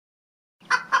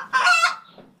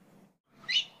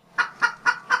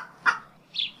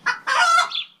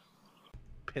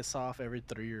piss off every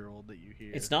 3-year-old that you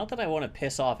hear. It's not that I want to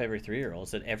piss off every 3-year-old.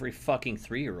 It's that every fucking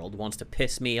 3-year-old wants to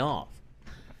piss me off.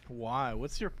 Why?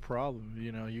 What's your problem?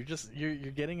 You know, you're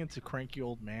getting into cranky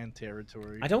old man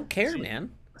territory. I don't care, soon,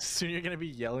 man. Soon you're gonna be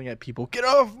yelling at people. Get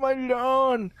off my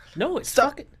lawn! No, it's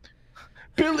Stop. fucking...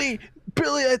 Billy,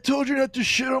 I told you not to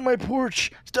shit on my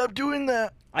porch. Stop doing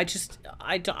that.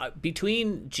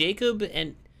 Between Jacob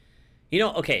and,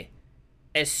 okay,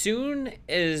 as soon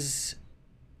as,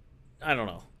 I don't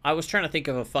know, I was trying to think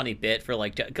of a funny bit for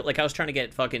like I was trying to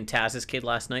get fucking Taz's kid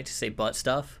last night to say butt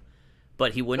stuff,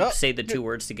 but he wouldn't say the two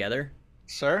words together.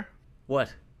 Sir?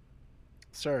 What?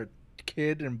 Sir,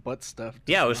 kid and butt stuff.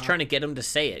 Yeah, I was trying to get him to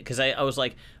say it because I was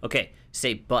like, okay,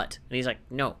 say butt, and he's like,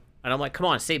 no. And I'm like, come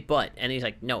on, say butt. And he's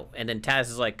like, no. And then Taz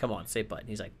is like, come on, say butt. And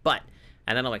he's like, butt.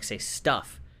 And then I'm like, say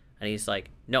stuff. And he's like,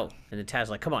 no. And then Taz is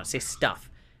like, come on, say stuff.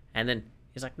 And then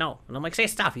he's like, no. And I'm like, say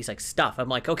stuff. He's like, stuff. I'm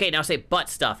like, okay, now say butt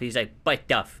stuff. He's like, butt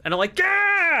stuff. And I'm like,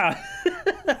 yeah!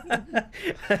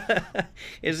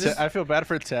 I feel bad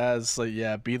for Taz. Like,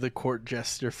 yeah, be the court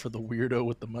jester for the weirdo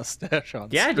with the mustache on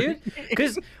Yeah, screen. dude.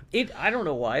 Because I don't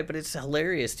know why, but it's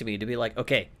hilarious to me to be like,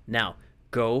 okay, now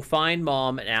go find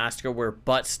mom and ask her where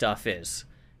butt stuff is.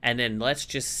 And then let's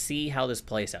just see how this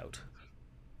plays out.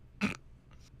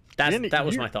 That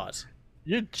was my thoughts.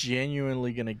 You're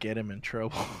genuinely going to get him in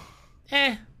trouble.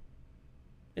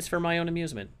 It's for my own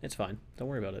amusement. It's fine. Don't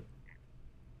worry about it.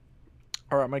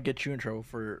 All right, I might get you in trouble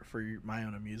for my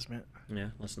own amusement. Yeah,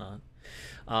 let's not.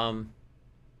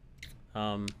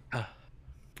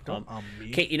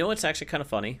 Okay, you know what's actually kind of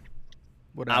funny?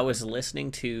 I was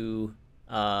listening to...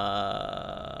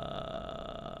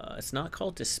 it's not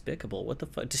called Despicable. What the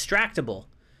fuck? Distractable.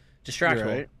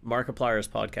 Right. Markiplier's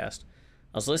podcast.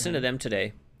 I was listening to them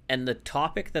today, and the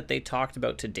topic that they talked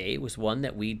about today was one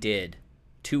that we did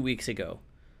 2 weeks ago.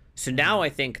 So now I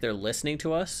think they're listening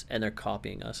to us and they're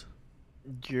copying us.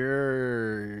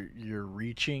 You're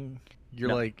reaching.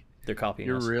 They're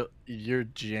copying us. You're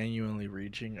genuinely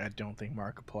reaching. I don't think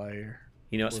Markiplier.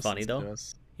 You know what's funny though?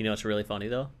 You know what's really funny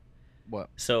though? What?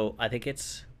 So I think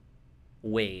it's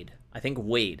Wade. I think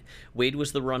Wade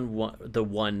was the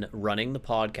one running the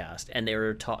podcast, and they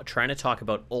were trying to talk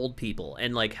about old people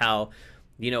and like how,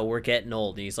 we're getting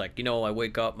old. And he's like, I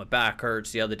wake up, my back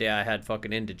hurts. The other day I had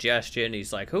fucking indigestion.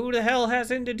 He's like, who the hell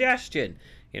has indigestion?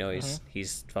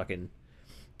 He's fucking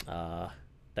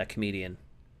that comedian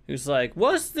who's like,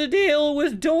 what's the deal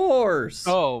with doors?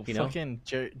 Oh, fucking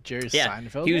Jerry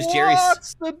Seinfeld. He was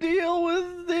What's the deal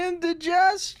with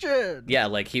indigestion? Yeah,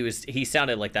 like he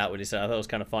sounded like that when he said it. I thought it was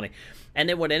kind of funny. And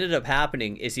then what ended up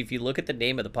happening is, if you look at the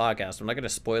name of the podcast, I'm not going to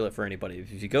spoil it for anybody.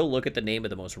 If you go look at the name of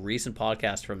the most recent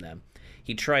podcast from them,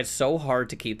 he tried so hard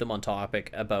to keep them on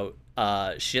topic about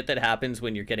shit that happens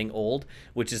when you're getting old,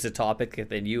 which is a topic that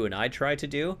then you and I tried to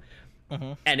do.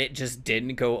 And it just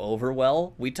didn't go over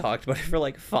well. We talked about it for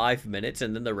like 5 minutes,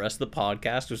 and then the rest of the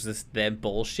podcast was just them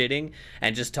bullshitting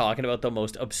and just talking about the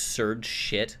most absurd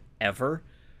shit ever.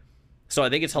 So I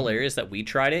think it's hilarious that we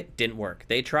tried it, didn't work.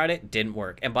 They tried it, didn't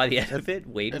work. And by the end of it,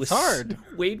 Wade was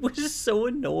so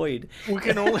annoyed. We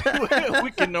can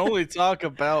only talk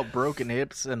about broken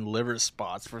hips and liver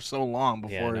spots for so long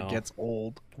before it gets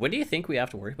old. When do you think we have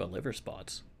to worry about liver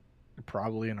spots?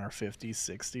 Probably in our 50s,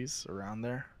 60s, around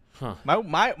there. Huh.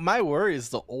 My worry is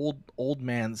the old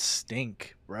man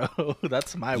stink, bro.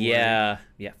 That's my worry. Yeah.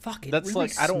 Fuck it. That's really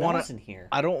like I don't want in here.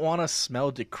 I don't want to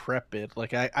smell decrepit.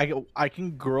 Like I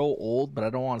can grow old, but I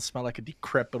don't want to smell like a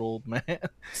decrepit old man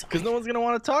because no one's gonna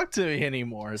want to talk to me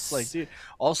anymore. It's like, dude.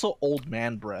 Also, old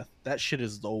man breath. That shit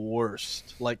is the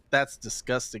worst. Like that's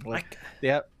disgusting. Like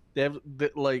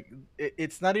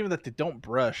it's not even that they don't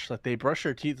brush. Like they brush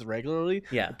their teeth regularly.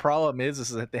 Yeah. The problem is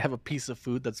that they have a piece of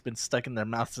food that's been stuck in their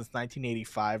mouth since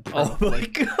 1985. Bro. Oh my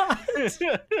god!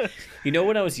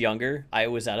 When I was younger, I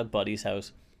was at a buddy's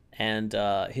house, and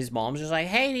his mom's just like,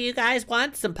 "Hey, do you guys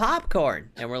want some popcorn?"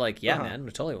 And we're like, "Yeah, man,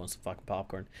 we totally want some fucking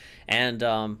popcorn." And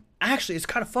actually, it's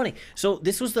kind of funny. So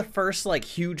this was the first like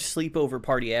huge sleepover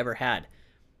party I ever had.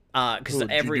 Because did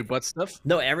you do butt stuff?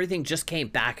 No, everything just came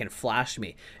back and flashed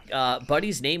me.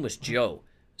 Buddy's name was Joe,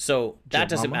 so that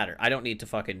doesn't matter. I don't need to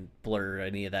fucking blur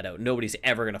any of that out. Nobody's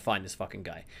ever gonna find this fucking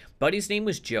guy. Buddy's name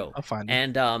was Joe. I'll find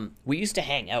him. And we used to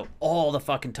hang out all the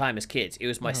fucking time as kids. It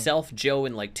was myself, Joe,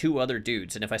 and like 2 other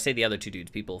dudes. And if I say the other 2 dudes,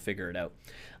 people will figure it out.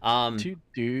 2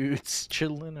 dudes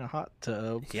chilling in a hot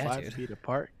tub, yeah, 5 feet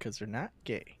apart, because they're not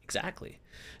gay. Exactly.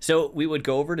 So we would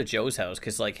go over to Joe's house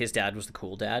because like his dad was the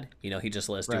cool dad. He just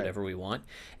let us do whatever we want.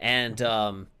 And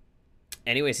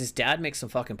anyways, his dad makes some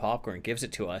fucking popcorn, gives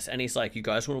it to us, and he's like, "You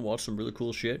guys want to watch some really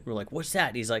cool shit?" We're like, "What's that?"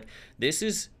 And he's like, "This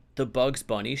is the Bugs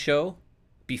Bunny show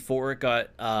before it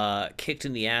got kicked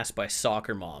in the ass by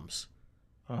soccer moms.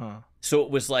 Uh-huh. So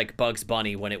it was like Bugs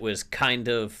Bunny when it was kind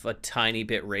of a tiny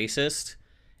bit racist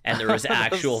and there was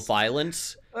actual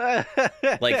violence.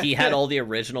 Like he had all the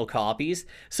original copies.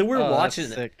 So we were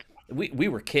watching it. We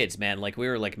were kids, man. Like we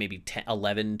were like maybe 10,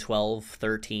 11, 12,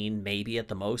 13 maybe at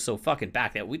the most. So fucking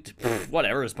back then,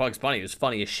 whatever, it was Bugs Bunny. It was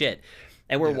funny as shit.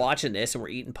 And we're watching this and we're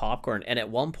eating popcorn. And at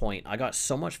one point, I got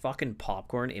so much fucking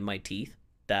popcorn in my teeth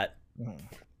that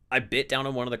I bit down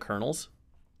on one of the kernels.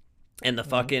 And the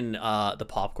fucking the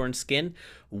popcorn skin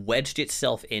wedged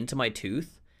itself into my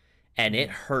tooth. And it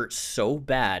hurt so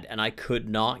bad, and I could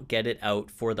not get it out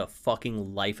for the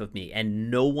fucking life of me. And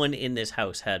no one in this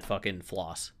house had fucking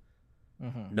floss.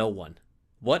 No one.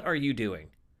 What are you doing?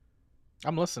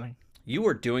 I'm listening. You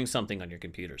are doing something on your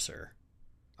computer, sir.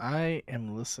 I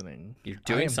am listening. You're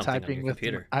doing something on your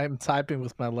computer. I'm typing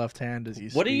with my left hand as you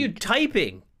speak. What are you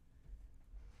typing?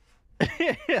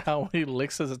 How many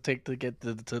licks does it take to get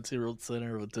to the Tootsie Roll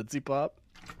center of a Tootsie Pop?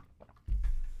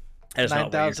 That is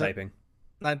not what you're typing.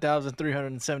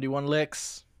 9,371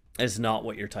 licks. That is not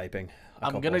what you're typing.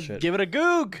 I'm going to give it a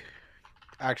goog.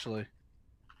 Actually,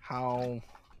 how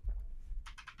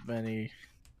many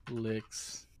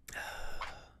licks?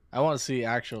 I want to see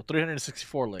actual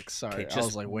 364 licks. Sorry, okay, I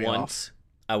was like way once, off.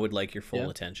 I would like your full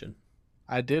attention.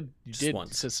 I did. You Just did. Once.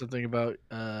 You said something about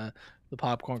the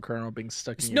popcorn kernel being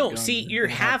stuck in your No, gum see, you're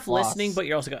half listening, but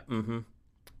you're also got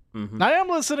I am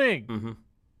listening.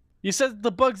 You said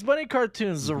the Bugs Bunny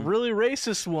cartoons, the really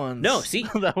racist ones. No, see,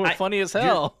 that were funny as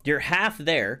hell. You're half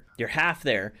there. You're half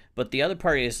there, but the other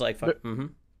part is like,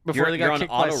 before they got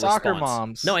kicked by soccer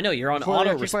moms. No, I know you're on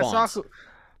auto response.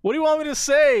 What do you want me to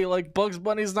say? Like Bugs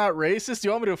Bunny's not racist? Do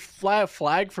you want me to fly a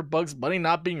flag for Bugs Bunny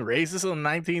not being racist in the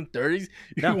 1930s?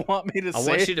 You want me to say?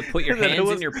 I want you to put your hands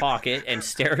in your pocket and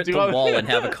stare at the wall and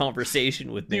have a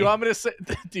conversation with me. Do you want me to say?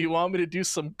 Do you want me to do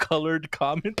some colored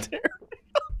commentary?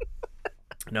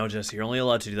 No, Jesse, you're only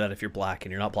allowed to do that if you're black,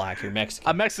 and you're not black. You're Mexican.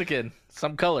 I'm Mexican.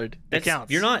 Some colored. That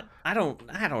counts. You're not. I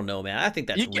don't know, man. I think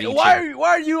that's reaching. Why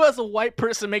are you as a white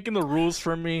person making the rules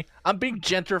for me? I'm being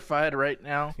gentrified right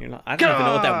now. You're not. I don't even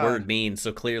know what that word means.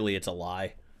 So clearly, it's a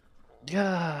lie.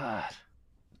 God.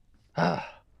 How's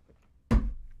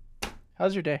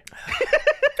your day?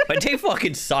 My day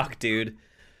fucking sucked, dude.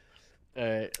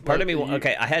 Part of me.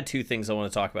 Okay, I had two things I want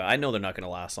to talk about. I know they're not going to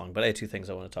last long, but I had two things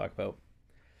I want to talk about.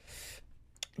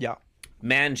 Yeah.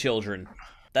 Man children.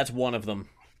 That's one of them.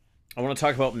 I want to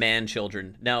talk about man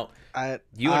children. Now,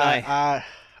 you and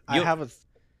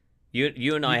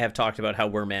I have talked about how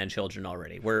we're man children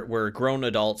already. We're grown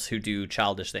adults who do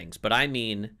childish things. But I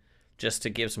mean, just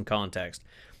to give some context,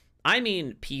 I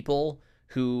mean people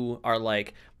who are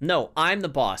like, no, I'm the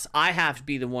boss. I have to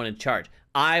be the one in charge.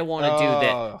 I want to do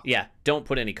that. Yeah, don't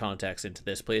put any context into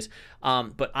this, please.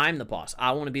 But I'm the boss.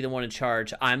 I want to be the one in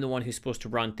charge. I'm the one who's supposed to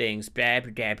run things.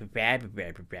 This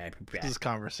is a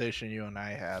conversation you and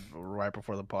I had right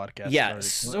before the podcast started.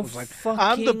 So it was like,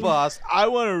 I'm the boss. I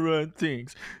want to run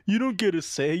things. You don't get a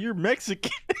say. You're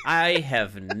Mexican. I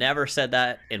have never said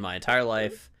that in my entire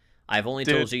life. I've only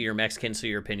told you you're Mexican, so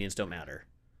your opinions don't matter.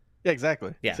 Yeah,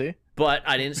 exactly. Yeah. See? But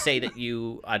I didn't say that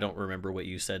I don't remember what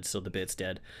you said, so the bit's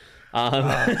dead.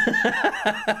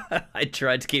 I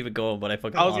tried to keep it going, but I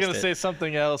fucking lost it. I was gonna say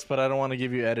something else, but I don't want to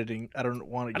give you editing. I don't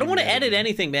want to edit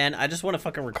anything, man. I just want to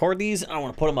fucking record these and I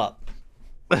want to put them up.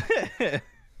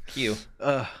 Cue.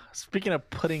 Speaking of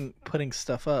putting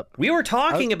stuff up, we were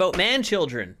talking about man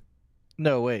children.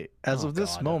 No, wait. As of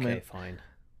this moment, okay, fine.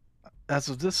 As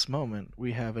of this moment,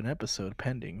 we have an episode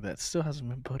pending that still hasn't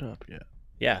been put up yet.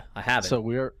 Yeah, I haven't. So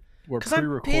we're because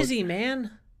I'm busy,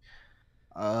 man.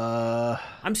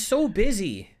 I'm so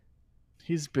busy.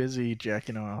 He's busy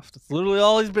jacking off. That's literally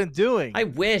all he's been doing. I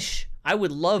wish. I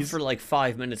would love for like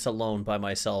 5 minutes alone by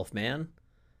myself, man.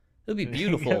 It would be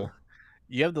beautiful.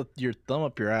 You have your thumb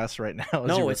up your ass right now.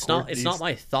 No, it's not. It's not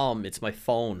my thumb. It's my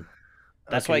phone.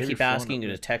 That's why I keep asking you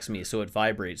to text me so it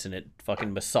vibrates and it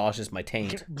fucking massages my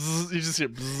taint. You just hear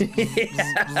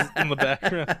in the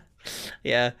background.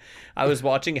 Yeah, I was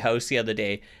watching House the other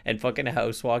day, and fucking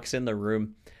House walks in the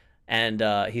room,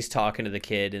 and he's talking to the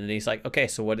kid, and then he's like, "Okay,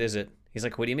 so what is it?" He's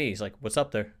like, "What do you mean?" He's like, "What's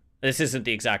up there?" This isn't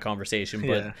the exact conversation,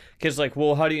 but kid's like,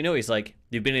 "Well, how do you know?" He's like,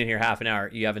 "You've been in here half an hour.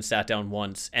 You haven't sat down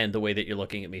once, and the way that you're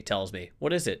looking at me tells me.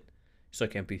 What is it?" He's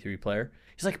like, "MP3 player."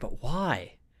 He's like, "But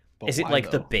why?" Is it like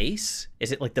the bass?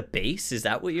 Is it like the bass? Is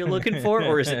that what you're looking for?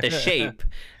 Or is it the shape?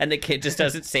 And the kid just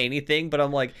doesn't say anything. But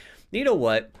I'm like, you know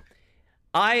what?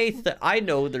 I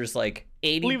know there's like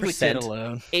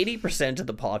 80% of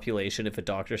the population, if a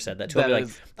doctor said that to him, like,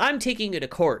 I'm taking you to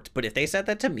court. But if they said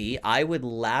that to me, I would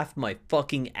laugh my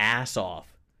fucking ass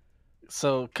off.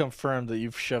 so confirm that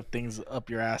you've shoved things up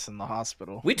your ass in the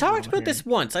hospital. We is what talked I'm about this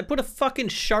once. I put a fucking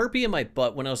Sharpie in my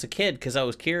butt when I was a kid because I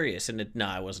was curious, and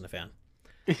I wasn't a fan.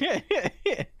 hearing.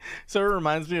 Yeah. So it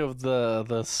reminds me of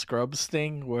the Scrubs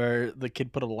thing where the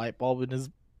kid put a light bulb in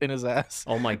his ass.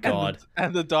 Oh my god.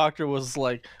 And the doctor was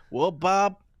like, "Well,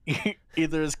 Bob,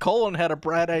 either his colon had a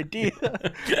bright idea,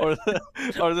 or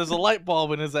there's a light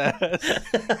bulb in his ass."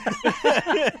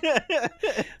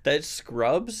 That's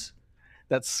Scrubs.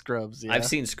 That's Scrubs. Yeah, I've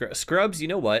seen Scrubs. You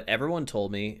know what? Everyone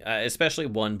told me, especially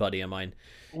one buddy of mine.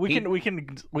 we can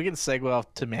segue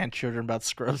off to Man Children about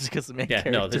Scrubs because the main character.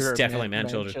 No, this is are definitely Man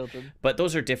Children. But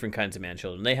those are different kinds of man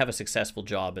children. They have a successful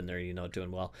job and they're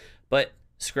doing well. But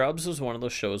Scrubs was one of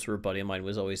those shows where a buddy of mine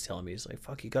was always telling me, he's like,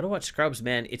 "Fuck, you gotta watch Scrubs,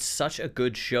 man. It's such a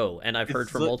good show." And I've heard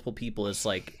from multiple people, it's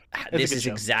like, this is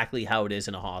exactly how it is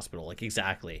in a hospital, like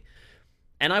exactly.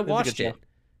 And I watched it,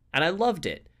 and I loved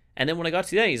it. And then when I got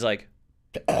to the end, he's like,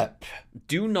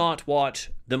 "Do not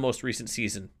watch the most recent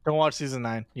season. Don't watch season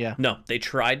 9." Yeah. No, they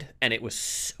tried, and it was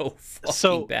so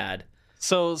fucking bad.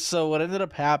 So what ended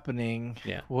up happening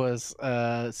was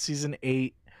season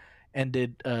 8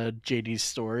 ended JD's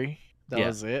story. That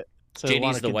was it. So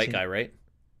JD's the white guy, right?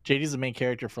 JD's the main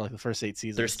character for like the first 8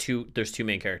 seasons. There's two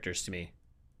main characters to me.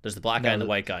 There's the black guy and the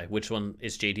white guy. Which one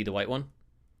is JD, the white one?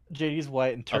 JD's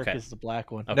white and Turk is the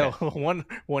black one. Okay. No,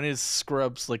 one is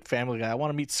Scrubs, like Family Guy. I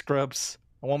want to meet Scrubs.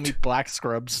 I want to meet black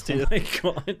Scrubs too. Oh my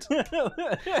god.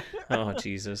 Oh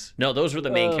Jesus. No, those were the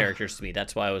main characters to me.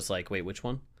 That's why I was like, wait, which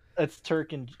one? It's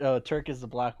Turk and Turk is the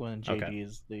black one and JD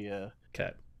is the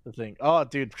the thing. Oh,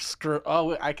 dude,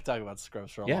 I could talk about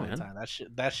Scrubs for a long time.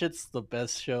 That shit's the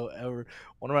best show ever.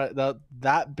 One of my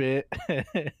that bit,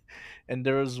 and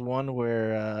there was one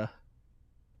where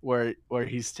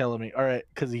he's telling me, all right,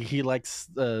 because he likes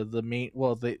the main.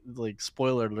 Well, they like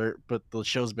spoiler alert, but the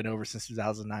show's been over since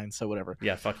 2009, so whatever.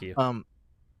 Yeah, fuck you.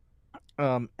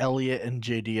 Elliot and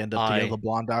JD end up together, the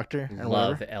blonde doctor. And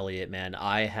love whatever. Elliot, man.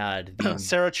 I had the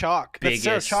Sarah Chalke. That's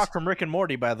Sarah Chalke from Rick and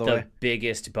Morty, by the way. The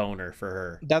biggest boner for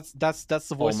her. That's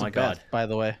the voice of Beth, by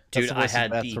the way. Dude, I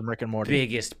had the from Rick and Morty.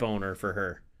 Biggest boner for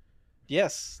her.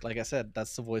 Yes, like I said,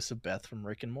 that's the voice of Beth from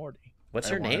Rick and Morty. What's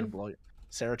her name?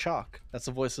 Sarah Chalke. That's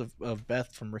the voice of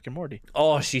Beth from Rick and Morty.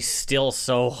 Oh, she's still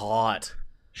so hot.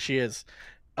 She is.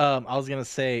 I was gonna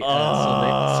say,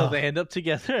 so they end up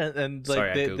together, and like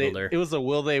sorry, I Googled her. It was a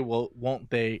will they, won't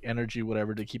they energy,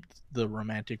 whatever, to keep the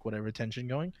romantic whatever tension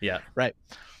going. Yeah. Right.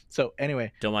 So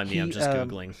anyway, don't mind me. I'm just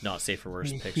googling not safe for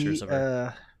worse pictures of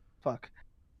her. Fuck.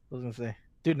 I was gonna say,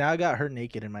 dude, now I got her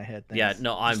naked in my head. Thanks. Yeah.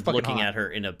 No, I'm looking at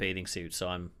her in a bathing suit, so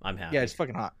I'm happy. Yeah, it's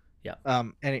fucking hot.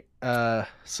 Yeah.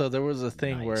 So there was a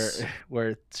thing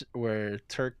where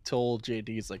Turk told JD,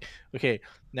 he's like, okay,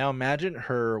 now imagine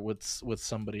her with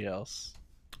somebody else.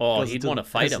 Oh, he'd want to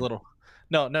fight him.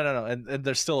 No. And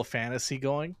there's still a fantasy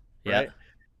going. Right? Yeah.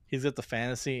 He's got the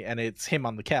fantasy, and it's him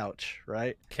on the couch,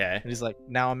 right? Okay. And he's like,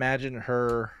 now imagine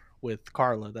her with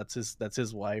Carla. That's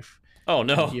his wife. Oh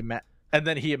no. And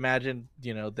then he imagined,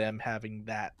 them having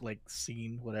that like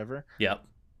scene, whatever. Yep.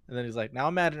 And then he's like, now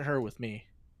imagine her with me.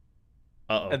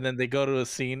 Uh-oh. And then they go to a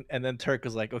scene, and then Turk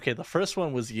is like, okay, the first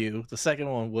one was you, the second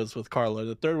one was with Carla,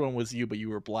 the third one was you, but you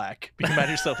were black. But you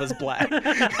imagine yourself as black. and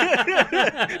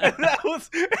that was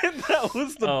the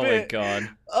bit. Oh my god.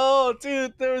 Oh,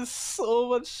 dude, there was so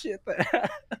much shit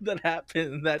that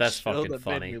happened in that show that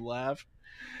made me laugh.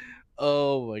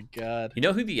 Oh my god. You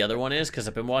know who the other one is? Because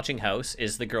I've been watching House.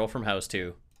 Is the girl from House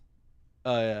 2.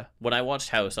 Oh yeah. When I watched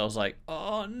House, I was like,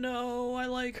 oh no, I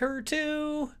like her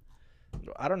too.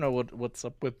 I don't know what's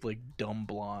up with like dumb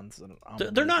blondes, and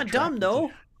they're not dumb though.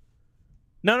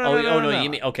 No. You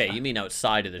mean you mean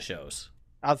outside of the shows?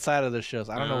 Outside of the shows,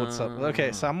 I don't know what's up.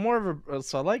 Okay, so I'm more of a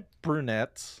I like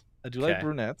brunettes. I do like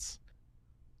brunettes.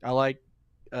 I like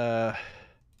I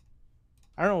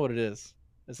don't know what it is.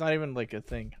 It's not even like a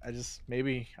thing.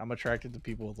 Maybe I'm attracted to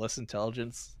people with less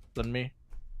intelligence than me.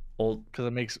 Well,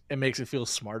 because it makes it feel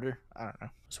smarter. I don't know.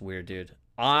 It's weird, dude.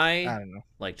 I don't know.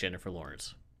 Like Jennifer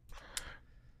Lawrence.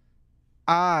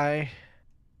 I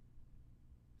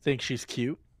think she's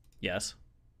cute. Yes.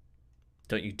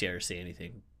 Don't you dare say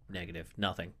anything negative.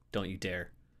 Nothing. Don't you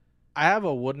dare. I have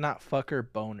a would not fuck her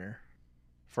boner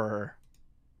for her.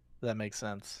 If that makes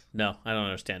sense. No, I don't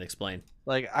understand. Explain.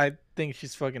 Like, I think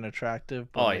she's fucking attractive.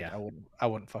 But I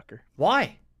wouldn't fuck her.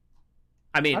 Why?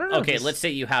 I mean, okay, let's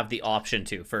say you have the option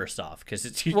to, first off, because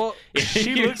it's she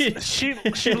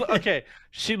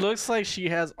looks like she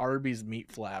has Arby's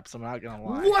meat flaps. I'm not gonna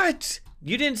lie. What?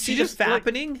 You didn't see the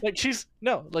fappening? Like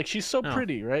she's so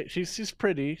pretty, right? She's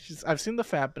pretty. I've seen the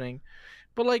fappening,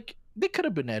 but like they could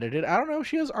have been edited. I don't know.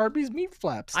 She has Arby's meat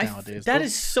flaps nowadays. That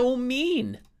is so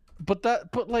mean.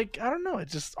 but like I don't know. It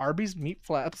just Arby's meat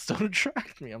flaps don't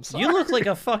attract me. I'm sorry. You look like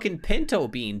a fucking pinto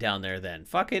bean down there. Then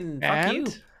fuck you.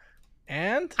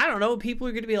 And I don't know. People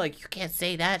are gonna be like, you can't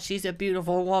say that. She's a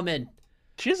beautiful woman.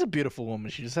 she's a beautiful woman.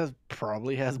 She just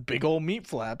probably has big old meat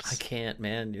flaps. I can't,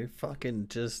 man. You're fucking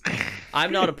just.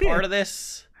 I'm not a part of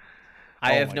this.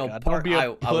 I have no part. I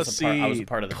was a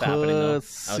part of the happening though. I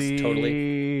was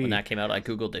totally, when that came out, I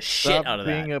googled the shit out of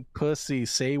that. Being a pussy.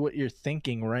 Say what you're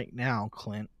thinking right now,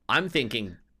 Clint. I'm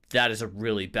thinking that is a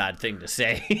really bad thing to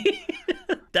say.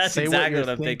 That's exactly what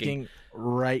I'm thinking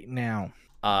right now.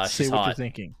 Say what hot. you're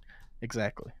thinking.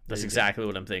 Exactly. That's exactly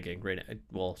what I'm thinking. Right.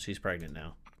 Well, she's pregnant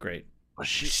now. Great. Yeah,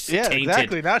 tainted.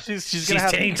 Exactly. Now she's gonna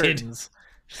have curtains.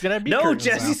 She's gonna be no,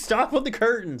 Jesse, now. Stop on the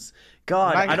curtains.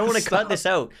 God, I don't want to cut this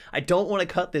out. I don't want to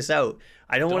cut this out.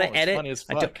 I don't want to edit. Funny as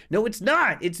fuck. No, it's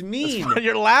not. It's mean.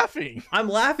 You're laughing. I'm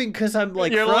laughing because I'm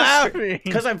like you're laughing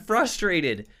because I'm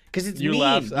frustrated. Because it's you mean.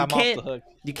 Laughed. I'm off the hook.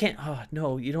 You can't. Oh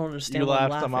no, you don't understand. You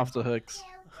laughed. I'm off the hooks.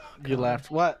 Oh, you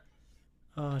laughed. What?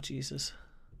 Oh Jesus.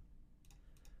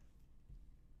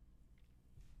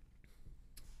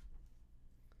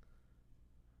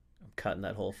 I'm cutting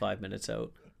that whole 5 minutes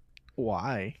out.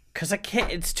 Why? Because I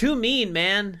can't. It's too mean,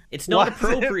 man. It's not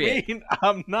appropriate.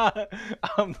 I'm not.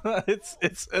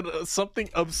 It's something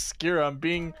obscure. I'm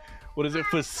being, what is it,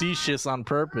 facetious on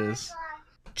purpose.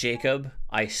 Jacob,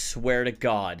 I swear to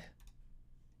God,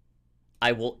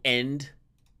 I will end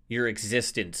your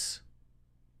existence.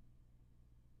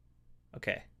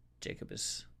 Okay, Jacob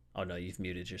is. Oh no, you've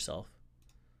muted yourself.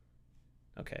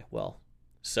 Okay, well,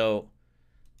 so,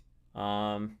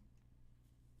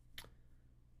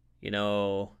 you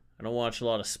know, I don't watch a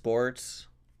lot of sports,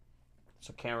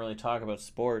 so can't really talk about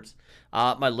sports.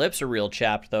 My lips are real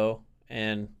chapped, though,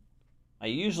 and I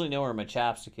usually know where my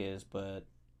chapstick is, but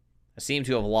I seem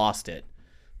to have lost it.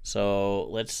 So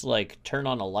let's, like, turn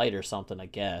on a light or something, I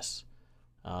guess.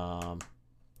 And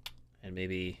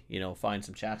maybe, you know, find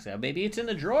some chapstick. Maybe it's in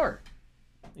the drawer.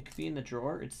 It could be in the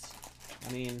drawer.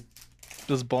 I mean...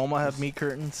 Does Bulma have meat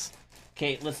curtains?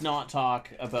 Okay, let's not talk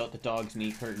about the dog's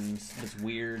meat curtains. It's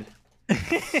weird.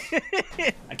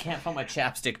 I can't find my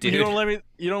chapstick, dude. You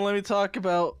don't let me talk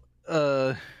about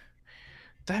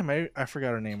damn, I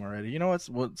forgot her name already. You know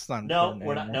what's not No,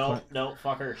 we're not. No,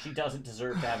 fuck her. She doesn't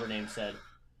deserve to have her name said.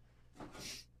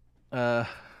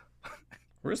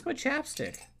 Where's my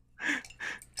chapstick?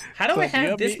 How do I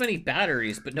have this many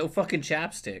batteries but no fucking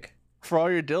chapstick? For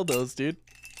all your dildos, dude.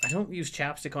 I don't use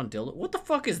chapstick on dildo. What the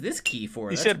fuck is this key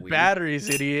for? You said weird. Batteries,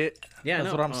 idiot. Yeah,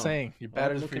 that's what I'm saying. Your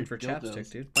batteries I'm looking for dildos.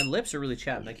 Chapstick, dude. My lips are really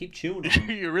chapped. I keep chewing.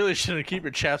 You really shouldn't keep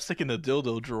your chapstick in the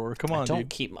dildo drawer. Come on,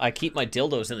 dude. I keep my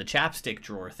dildos in the chapstick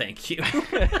drawer. Thank you.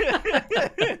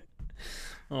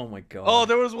 Oh my god. Oh,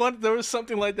 there was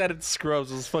something like that in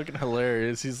Scrubs. It was fucking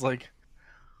hilarious. He's like,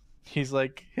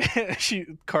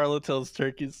 Carla tells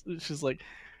Turkey, she's like,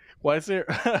 why is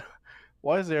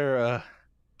there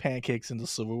pancakes in the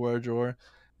silverware drawer?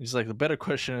 He's like, the better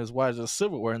question is, why is there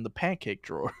silverware in the pancake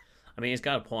drawer? I mean, he's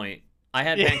got a point. I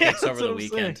had pancakes over the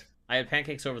weekend. I had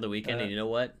pancakes over the weekend, and you know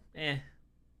what?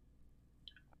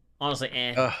 Honestly,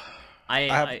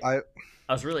 I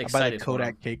was really excited.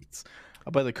 I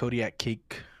buy the Kodiak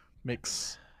cake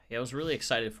mix. Yeah, I was really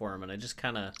excited for them, and I just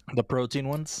kind of the protein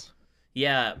ones.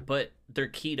 Yeah, but they're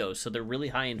keto, so they're really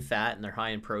high in fat and they're high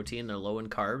in protein. They're low in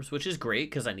carbs, which is great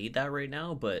because I need that right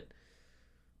now. But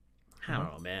I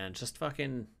don't know, man. Just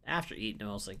fucking after eating them,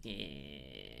 I was like, yeah.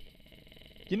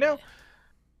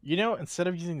 You know, instead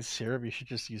of using syrup, you should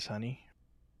just use honey.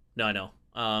 No, I know.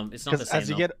 It's not the same.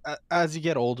 As you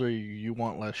get older, you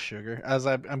want less sugar. As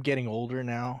I'm getting older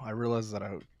now, I realize that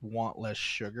I want less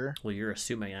sugar. Well, you're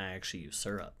assuming I actually use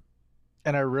syrup.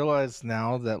 And I realize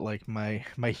now that like my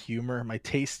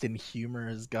taste in humor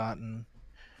has gotten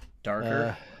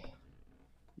darker,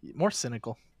 more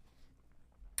cynical.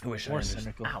 I wish more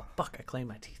cynical. Ow, fuck! I clamped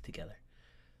my teeth together.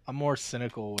 I'm more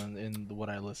cynical in what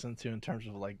I listen to in terms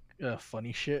of like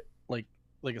funny shit. Like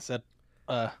I said,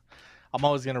 I'm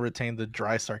always gonna retain the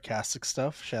dry sarcastic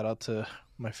stuff. Shout out to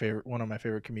one of my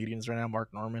favorite comedians right now,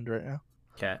 Mark Normand right now.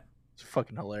 Okay. It's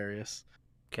fucking hilarious.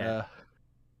 Okay.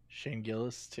 Shane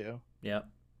Gillis too. Yep.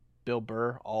 Bill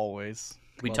Burr, always.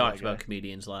 We talked about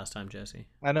comedians last time, Jesse.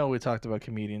 I know we talked about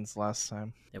comedians last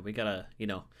time. Yeah, we gotta,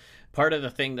 part of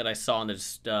the thing that I saw in the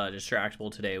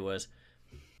Distractable today was,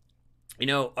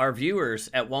 our viewers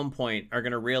at one point are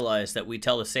gonna realize that we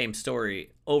tell the same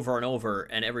story over and over,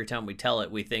 and every time we tell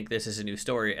it, we think this is a new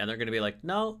story, and they're gonna be like,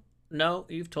 no,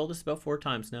 you've told us about 4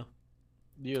 times now.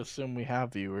 You assume we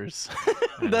have viewers.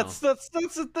 That's the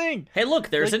thing. Hey, look,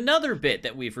 there's another bit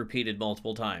that we've repeated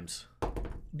multiple times.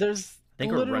 There's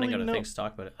think we're running out of things to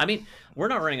talk about. I mean, we're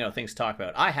not running out of things to talk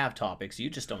about. I have topics. You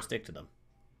just don't stick to them.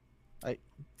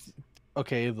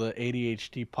 Okay, the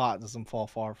ADHD pot doesn't fall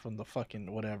far from the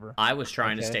fucking whatever. I was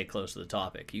trying to stay close to the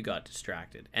topic. You got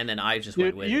distracted, and then I just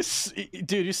went with it.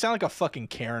 Dude, you sound like a fucking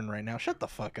Karen right now. Shut the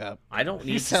fuck up. I don't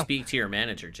need to speak to your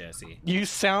manager, Jesse. You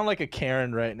sound like a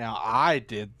Karen right now. I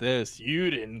did this. You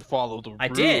didn't follow the rules. I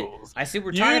did. I said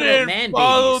we're talking about man babies.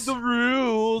 Follow the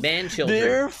rules. Man children.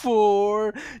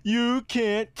 Therefore, you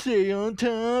can't stay on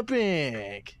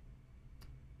topic.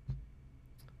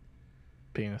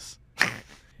 Penis.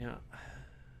 Yeah.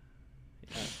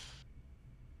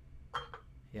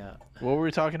 Yeah. What were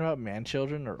we talking about? Man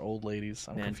children or old ladies?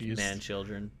 I'm confused. Man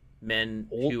children. Men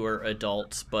who are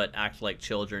adults but act like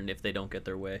children if they don't get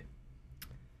their way.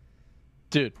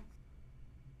 Dude.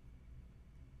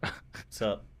 What's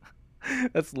up?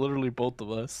 That's literally both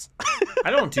of us.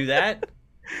 I don't do that.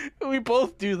 We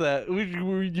both do that.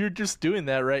 You're just doing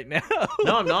that right now.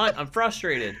 No, I'm not. I'm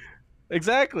frustrated.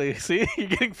 Exactly. See, you're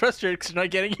getting frustrated because you're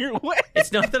not getting your way.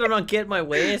 It's not that I'm not getting my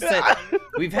way. It's that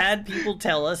we've had people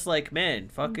tell us, like, man,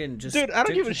 fucking just. Dude, I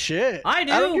don't give a shit. I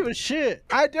do. I don't give a shit.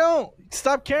 I don't.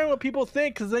 Stop caring what people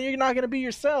think, because then you're not gonna be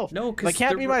yourself. No, because I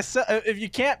can't be myself. If you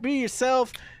can't be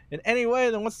yourself in any way,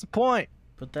 then what's the point?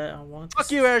 But that I want.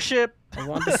 Fuck you, Airship. I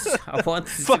want this. I want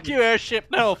this. Fuck you, Airship.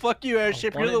 No, fuck you,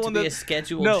 Airship. You're the one that's a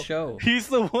scheduled show. He's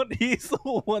the one. He's the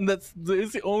one that's.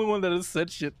 He's the only one that has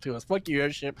said shit to us. Fuck you,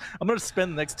 Airship. I'm gonna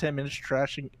spend the next 10 minutes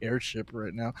trashing Airship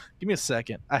right now. Give me a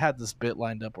second. I had this bit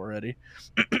lined up already.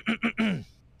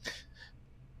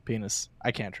 Penis.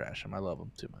 I can't trash him. I love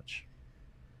him too much.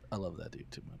 I love that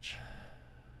dude too much.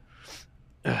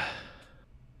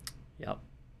 Yep.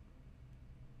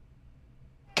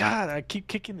 God, I keep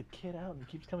kicking the kid out and he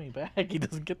keeps coming back. He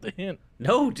doesn't get the hint.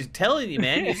 No, just telling you,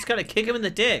 man. You just gotta kick him in the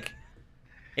dick.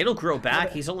 It'll grow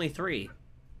back. He's only 3.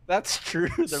 That's true.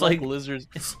 They're like lizards.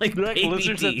 It's like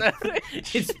baby teeth.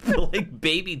 It's like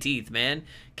baby teeth, man.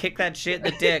 Kick that shit in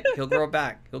the dick. He'll grow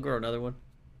back. He'll grow another one.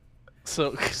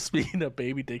 So, speaking of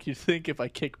baby dick, you think if I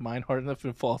kick mine hard enough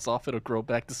and it falls off, it'll grow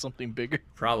back to something bigger?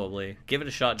 Probably. Give it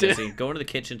a shot, Jesse. Go into the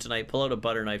kitchen tonight, pull out a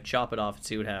butter knife, chop it off, and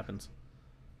see what happens.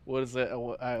 What is that?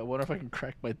 I wonder if I can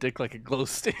crack my dick like a glow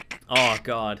stick. Oh,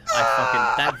 God.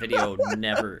 That video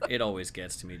never... It always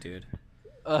gets to me, dude.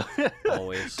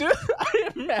 Always. Dude, I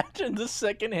imagine the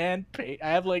secondhand pain. I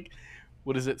have like...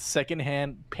 What is it?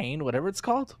 Secondhand pain? Whatever it's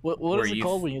called? What is it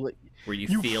called when you... Where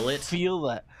you feel it? Feel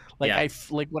that. Like, yeah.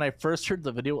 like when I first heard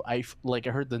the video, I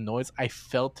heard the noise. I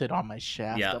felt it on my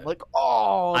shaft. Yeah. I'm like,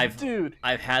 oh, dude.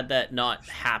 I've had that not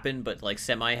happen, but like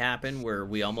semi-happen, where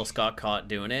we almost got caught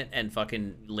doing it, and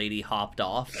fucking lady hopped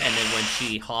off, and then when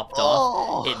she hopped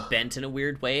off, it bent in a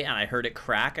weird way, and I heard it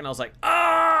crack, and I was like,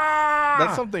 ah!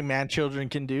 That's something man children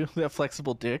can do. They have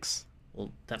flexible dicks.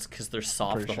 Well, that's because they're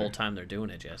soft the whole time they're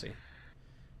doing it, Jesse.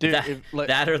 Dude,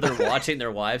 that or they're watching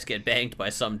their wives get banged by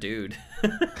some dude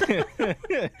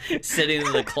sitting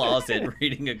in the closet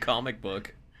reading a comic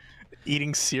book,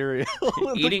 eating cereal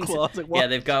in the closet. Yeah,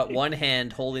 they've got one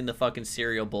hand holding the fucking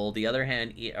cereal bowl, the other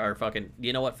hand are fucking,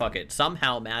 you know what, fuck it,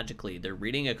 somehow magically they're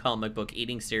reading a comic book,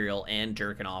 eating cereal, and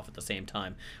jerking off at the same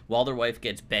time while their wife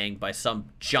gets banged by some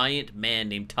giant man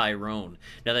named Tyrone.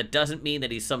 Now that doesn't mean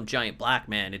that he's some giant black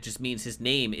man, it just means his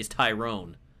name is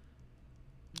Tyrone.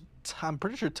 I'm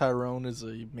pretty sure Tyrone is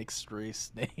a mixed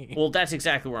race name. Well, that's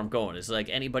exactly where I'm going. It's like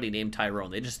anybody named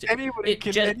Tyrone. They just anybody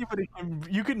can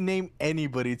you can name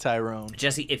anybody Tyrone.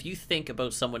 Jesse, if you think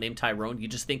about someone named Tyrone, you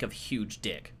just think of huge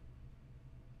dick.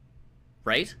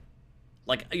 Right?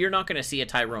 Like, you're not gonna see a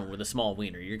Tyrone with a small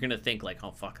wiener. You're gonna think like,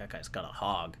 oh fuck, that guy's got a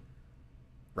hog.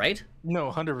 Right?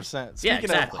 No, 100%. Yeah,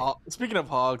 exactly. Speaking of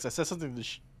hogs, I said something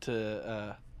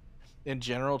to in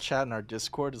general chat in our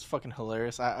Discord. Is fucking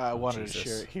hilarious. I wanted to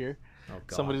share it here. Oh,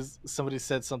 God. Somebody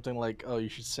said something like, "Oh, you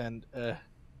should send that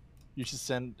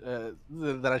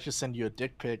I should send you a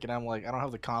dick pic," and I'm like, I don't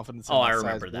have the confidence. Oh, I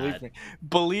remember that.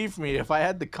 Believe me, if I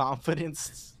had the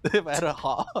confidence, if I had a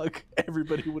hog,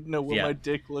 everybody would know what my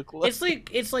dick looked like.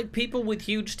 It's like people with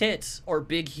huge tits or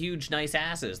big, huge, nice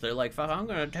asses. They're like, "Fuck, I'm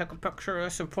gonna take a picture of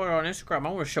this and put it on Instagram. I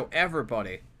want to show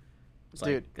everybody." It's like,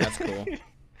 dude, that's cool.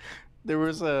 There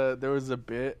was a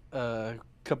bit a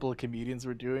couple of comedians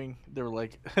were doing.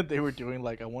 They were doing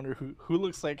like, I wonder who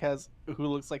looks like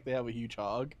they have a huge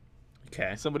hog.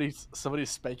 Okay. Somebody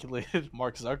speculated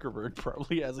Mark Zuckerberg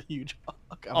probably has a huge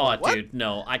hog. I'm like, dude,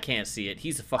 no, I can't see it.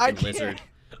 He's a fucking lizard.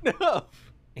 No.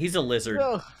 He's a lizard.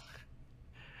 No.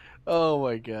 Oh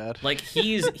my God. Like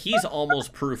he's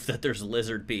almost proof that there's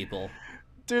lizard people.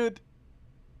 Dude.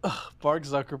 Mark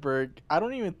Zuckerberg, I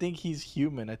don't even think he's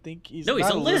human. I think he's a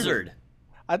lizard.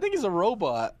 I think he's a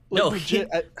robot. Like, No, legit.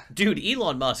 dude,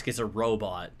 Elon Musk is a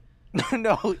robot.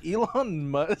 No, Elon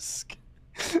Musk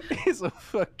is a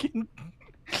fucking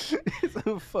is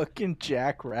a fucking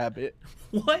jackrabbit.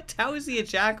 What? How is he a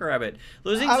jackrabbit?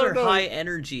 Those things I don't are know. high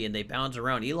energy and they bounce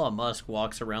around. Elon Musk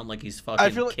walks around like he's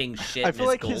fucking feel like- king shit I and feel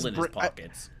his like gold his in his bra-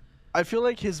 pockets. I feel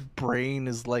like his brain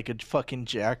is like a fucking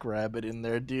jackrabbit in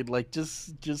there, dude. Like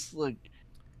just like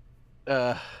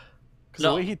because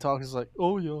No. the way he talks is like,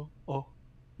 oh yeah,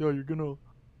 we're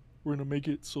gonna make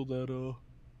it so that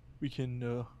we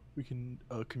can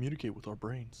communicate with our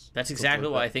brains. That's Stuff exactly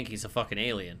like why I that. think he's a fucking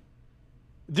alien.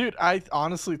 Dude, I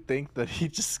honestly think that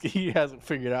he hasn't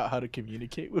figured out how to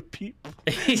communicate with people.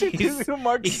 He's-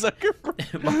 Mark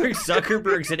Zuckerberg. Mark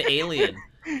Zuckerberg's an alien.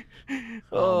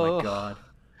 Oh my god.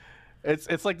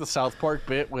 It's like the South Park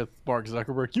bit with Mark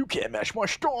Zuckerberg. You can't match my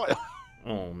style.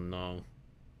 Oh no.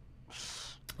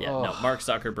 Yeah, no. Ugh. Mark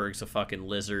Zuckerberg's a fucking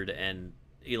lizard, and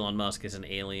Elon Musk is an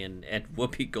alien, and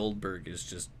Whoopi Goldberg is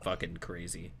just fucking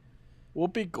crazy.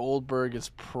 Whoopi Goldberg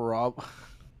is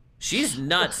She's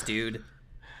nuts, dude.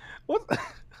 What?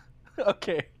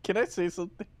 Okay, can I say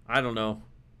something? I don't know.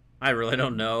 I really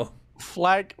don't know.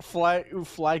 Flag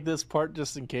this part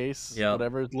just in case. Yep.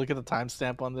 Whatever. Look at the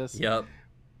timestamp on this. Yep.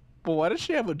 But why does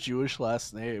she have a Jewish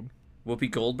last name? Whoopi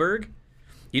Goldberg.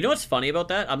 You know what's funny about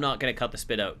that? I'm not gonna cut the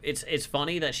spit out. It's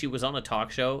funny that she was on a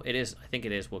talk show. I think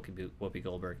it is Whoopi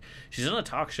Goldberg. She's on a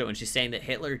talk show and she's saying that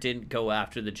Hitler didn't go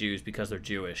after the Jews because they're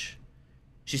Jewish.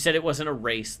 She said it wasn't a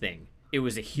race thing. It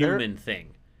was a human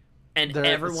thing. And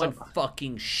everyone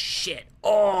fucking shit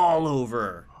all over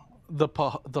her. The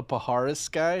Paharis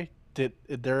guy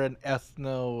they're an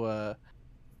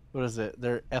what is it?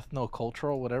 They're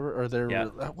ethnocultural, whatever, or they're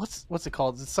what's it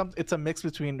called? It's a mix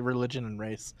between religion and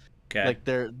race. Okay. Like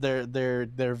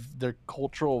their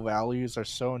cultural values are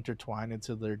so intertwined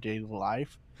into their daily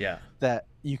life. Yeah. That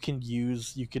you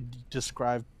could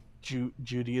describe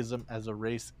Judaism as a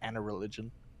race and a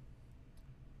religion.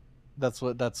 That's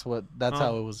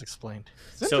how it was explained.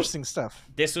 It's interesting stuff.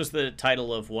 This was the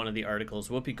title of one of the articles.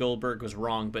 Whoopi Goldberg was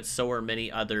wrong, but so are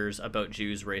many others about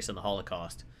Jews, race, and the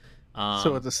Holocaust.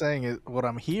 So what they're saying is, what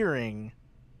I'm hearing,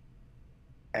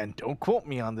 and don't quote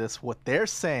me on this, what they're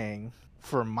saying,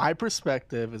 from my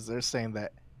perspective, is they're saying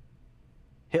that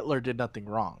Hitler did nothing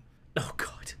wrong. Oh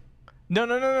God.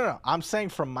 No. I'm saying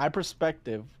from my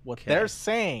perspective, what they're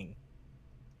saying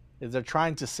is they're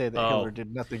trying to say that Hitler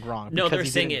did nothing wrong. No, they're he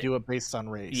saying didn't do it based on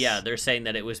race. Yeah, they're saying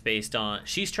that it was based on.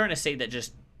 She's trying to say that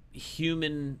just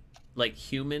humans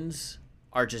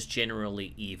are just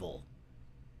generally evil.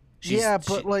 That's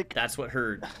what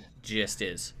her gist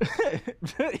is.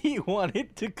 He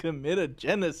wanted to commit a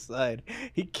genocide.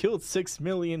 He killed 6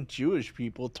 million Jewish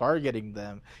people, targeting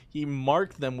them. He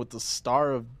marked them with the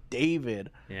Star of David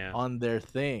on their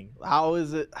thing. How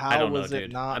is it? I don't know, it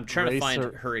dude. not? I'm trying to find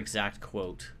her exact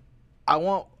quote. I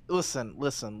want listen.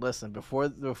 Before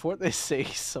they say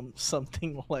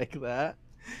something like that,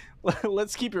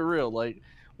 let's keep it real. Like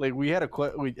we had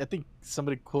I think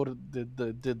somebody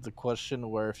did the question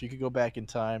where if you could go back in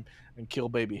time and kill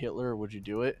baby Hitler, would you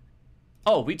do it?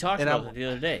 Oh, we talked about it the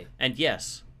other day, and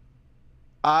yes,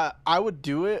 I would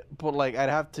do it, but like I'd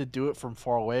have to do it from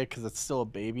far away because it's still a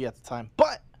baby at the time.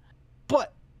 But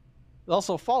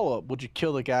also follow up: would you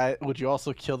kill the guy? Would you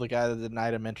also kill the guy that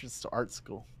denied him entrance to art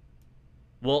school?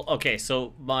 Well, okay,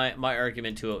 so my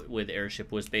argument to it with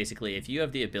Airship was basically if you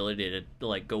have the ability to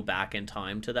like go back in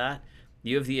time to that,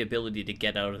 you have the ability to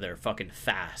get out of there fucking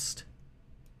fast.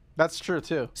 That's true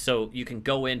too. So you can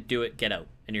go in, do it, get out,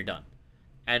 and you're done.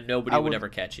 And nobody would ever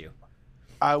catch you.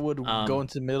 I would go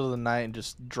into the middle of the night and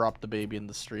just drop the baby in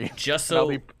the street. Just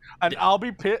so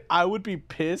I would be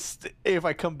pissed if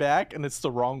I come back and it's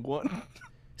the wrong one.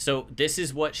 So this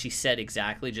is what she said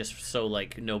exactly, just so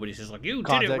like nobody's just like you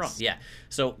did it wrong. Yeah.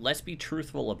 So let's be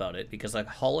truthful about it, because like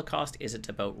Holocaust isn't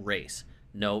about race.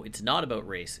 No, it's not about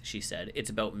race, she said.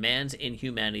 It's about man's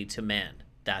inhumanity to man.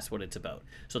 That's what it's about.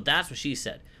 So that's what she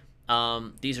said.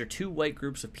 These are two white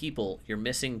groups of people. You're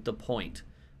missing the point.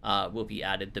 Will be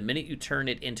added. The minute you turn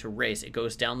it into race, it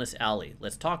goes down this alley.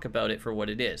 Let's talk about it for what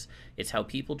it is. It's how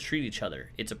people treat each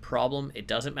other. It's a problem. It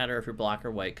doesn't matter if you're black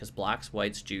or white, because blacks,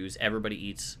 whites, Jews, everybody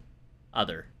eats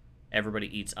other. Everybody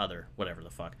eats other. Whatever the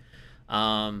fuck.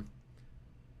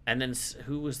 And then,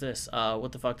 who was this?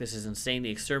 What the fuck? This is insane.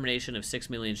 The extermination of 6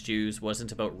 million Jews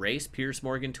wasn't about race, Piers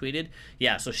Morgan tweeted.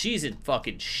 Yeah, so she's in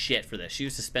fucking shit for this. She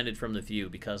was suspended from The View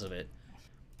because of it.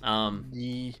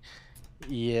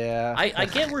 Yeah. I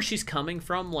get where she's coming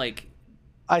from. Like,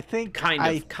 I think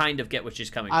kind of get what she's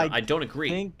coming from. I don't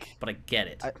agree, but I get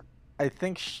it. I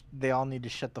think they all need to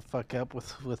shut the fuck up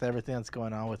with everything that's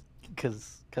going on with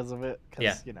because of it. Because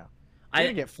Yeah. you know, you're I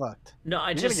gonna get fucked. no, I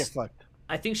You're gonna get just fucked.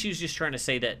 I think she was just trying to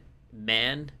say that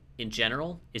man in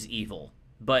general is evil,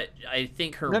 but I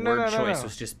think her No, no, word no, no, choice no.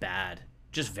 was just bad,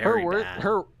 just Her very word, bad,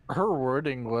 her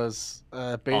wording was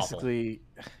awful. basically,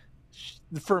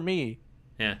 for me,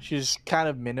 Yeah, she's kind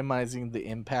of minimizing the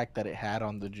impact that it had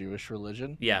on the Jewish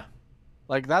religion. yeah,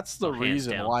 Like that's the oh, hands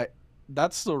reason down. why.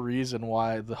 That's the reason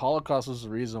why the Holocaust was the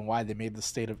reason why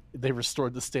they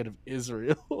restored the state of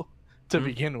Israel to Hmm?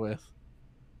 begin with.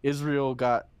 Israel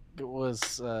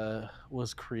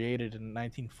was created in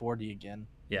 1940 again,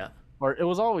 Yeah, or it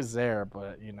was always there,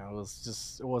 but it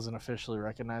wasn't officially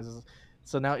recognized.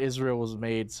 So now Israel was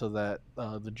made so that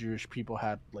the Jewish people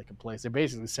had like a place. They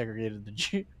basically segregated the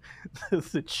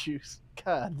Jews.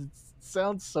 God, it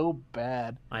sounds so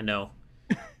bad. I know.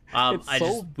 It's I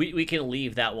just so we can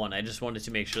leave that one. I just wanted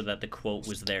to make sure that the quote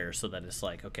was there so that it's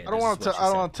like, okay, I don't this is want to. what she I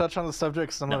don't said. want to touch on the subject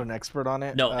because I'm No, not an expert on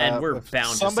it. no, and we're If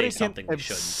bound to say something we if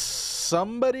shouldn't.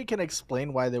 somebody can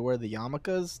explain why they wear the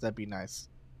yarmulkes, that'd be nice.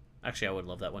 Actually, I would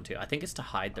love that one too. I think it's to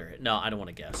hide their. No, I don't want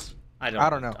to guess. I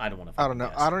don't know. I don't want to. I don't know.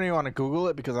 Guess. I don't even want to Google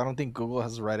it because I don't think Google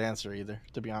has the right answer either.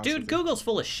 To be honest, Dude, with you. Google's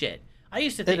full of shit. I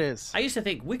used to think It is. I used to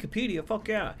think Wikipedia, fuck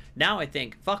yeah. Now I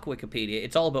think fuck Wikipedia.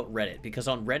 It's all about Reddit because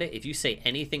on Reddit, if you say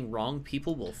anything wrong,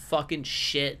 people will fucking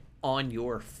shit on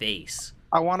your face.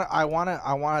 I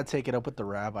wanna take it up with the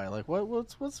rabbi. Like, what do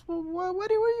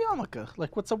you wear yarmulke?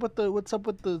 Like, what's up with the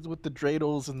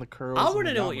dreidels and the curls? I and want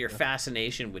the to know what your yarmulke?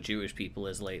 fascination with Jewish people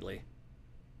is lately.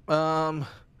 Hello.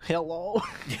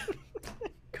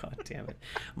 God damn it,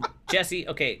 Jesse.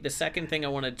 Okay, the second thing I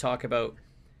want to talk about,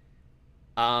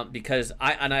 because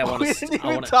I want We to. didn't I even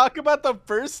want to. talk about the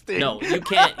first thing. No, you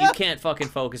can't. You can't fucking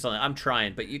focus on it. I'm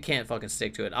trying, but you can't fucking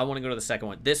stick to it. I want to go to the second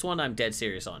one. This one I'm dead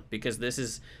serious on because this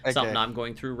is something Okay. I'm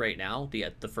going through right now.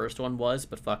 The first one was,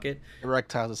 but fuck it.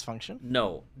 Erectile dysfunction.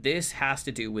 No, this has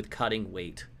to do with cutting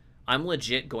weight. I'm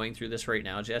legit going through this right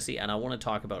now, Jesse, and I want to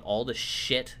talk about all the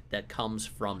shit that comes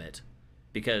from it.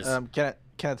 Because Can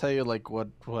I tell you like what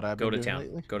I've go been to doing town.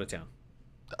 lately? Go to town.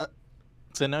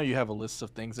 So I know you have a list of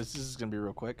things. This is gonna be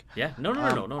real quick. Yeah. No.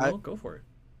 Go for it.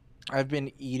 I've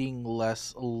been eating a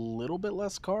little bit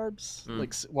less carbs. Mm.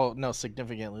 Like, well, no,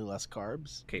 significantly less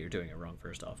carbs. Okay, you're doing it wrong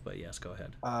first off, but yes, go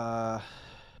ahead.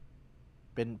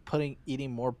 Been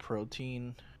eating more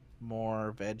protein,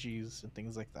 more veggies and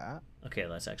things like that. Okay,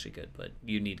 that's actually good, but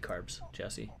you need carbs,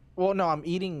 Jesse. Well, no, I'm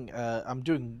eating. I'm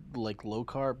doing like low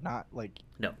carb, not like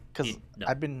No. because No.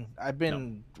 I've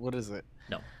been. What is it?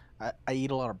 No. I eat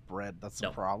a lot of bread. That's the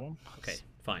No. problem. Okay,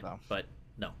 fine. No. But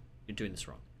no, you're doing this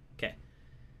wrong. Okay.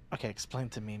 Okay, explain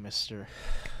to me, Mister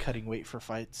Cutting Weight for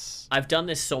Fights. I've done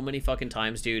this so many fucking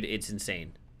times, dude. It's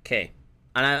insane. Okay.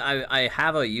 And I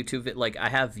have a YouTube like I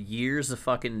have years of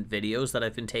fucking videos that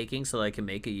I've been taking so that I can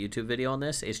make a YouTube video on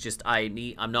this. It's just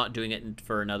I'm not doing it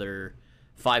for another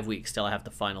 5 weeks till I have the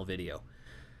final video.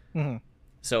 Mm-hmm.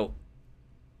 So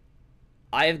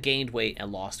I have gained weight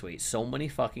and lost weight so many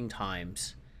fucking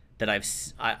times that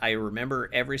I remember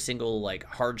every single like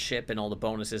hardship and all the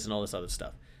bonuses and all this other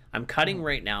stuff. I'm cutting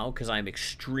right now because I'm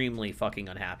extremely fucking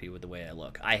unhappy with the way I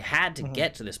look. I had to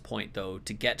get to this point, though,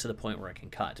 to get to the point where I can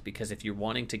cut. Because if you're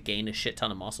wanting to gain a shit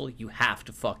ton of muscle, you have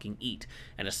to fucking eat.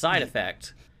 And a side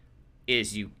effect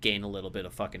is you gain a little bit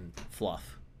of fucking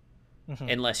fluff.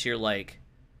 Unless you're, like,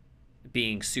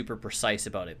 being super precise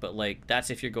about it. But, like, that's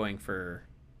if you're going for,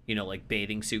 you know, like,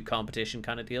 bathing suit competition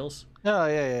kind of deals. Oh,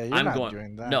 yeah. You're I'm not going,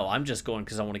 doing that. No, I'm just going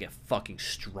because I want to get fucking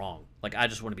strong. Like, I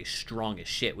just want to be strong as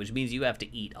shit, which means you have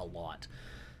to eat a lot.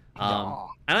 And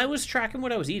I was tracking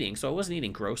what I was eating, so I wasn't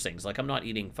eating gross things. Like, I'm not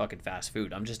eating fucking fast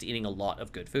food. I'm just eating a lot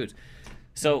of good foods.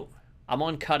 So, I'm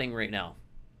on cutting right now.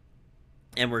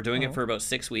 And we're doing it for about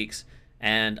 6 weeks.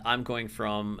 And I'm going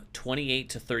from 28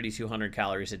 to 3,200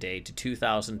 calories a day to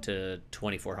 2,000 to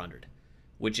 2,400,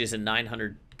 which is a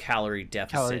 900 calorie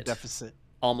deficit. Calorie deficit.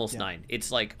 Almost 9.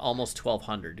 It's like almost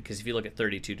 1,200 because if you look at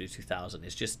 32 to 2,000,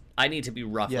 it's just I need to be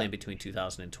roughly in between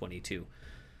 2,000 and 22.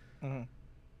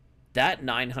 That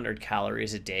 900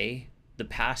 calories a day, the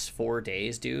past 4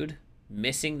 days, dude,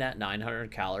 missing that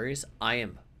 900 calories, I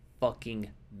am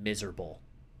fucking miserable.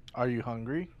 Are you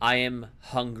hungry? I am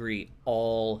hungry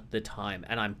all the time,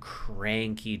 and I'm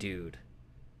cranky, dude.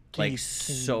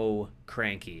 So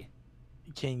cranky.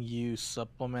 Can you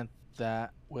supplement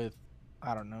that with,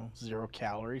 I don't know,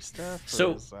 0-calorie stuff?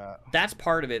 So that's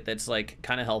part of it that's like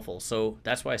kind of helpful. So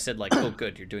that's why I said like, oh,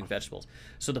 good, you're doing vegetables.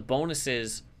 So the bonus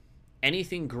is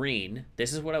anything green.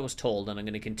 This is what I was told, and I'm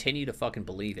going to continue to fucking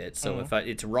believe it. So if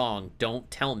it's wrong,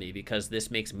 don't tell me because this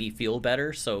makes me feel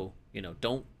better. So, you know,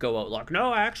 don't go out like,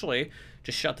 no, actually,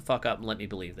 just shut the fuck up and let me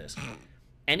believe this.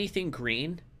 Anything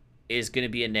green is going to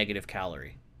be a negative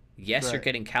calorie. Yes, you're Right.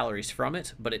 getting calories from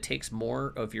it, but it takes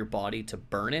more of your body to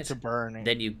burn it To burn it.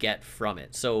 than you get from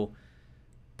it. So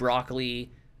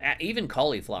broccoli, even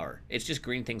cauliflower, it's just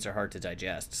green things are hard to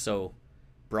digest. So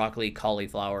broccoli,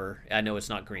 cauliflower, I know it's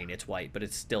not green, it's white, but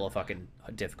it's still a fucking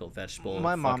difficult vegetable.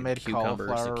 My mom Fucking made cucumber,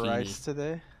 cauliflower zucchini. rice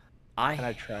today, and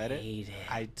I tried it. hate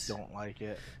I it. don't like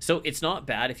it. So it's not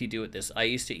bad if you do it this. I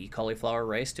used to eat cauliflower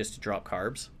rice just to drop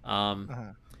carbs.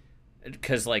 Uh-huh.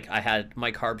 Because like I had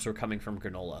my carbs were coming from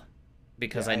granola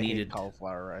because Yeah, I hate needed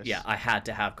cauliflower rice. yeah, I had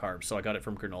to have carbs, so I got it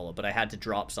from granola, but I had to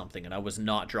drop something and I was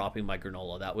not dropping my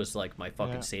granola. That was like my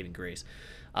fucking Yeah. saving grace.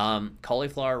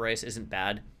 Cauliflower rice isn't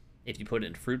bad if you put it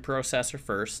in a food processor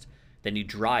first, then you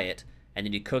dry it and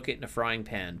then you cook it in a frying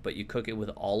pan, but you cook it with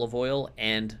olive oil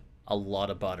and a lot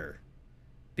of butter.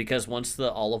 Because once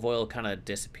the olive oil kind of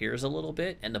disappears a little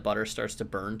bit and the butter starts to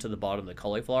burn to the bottom of the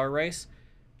cauliflower rice,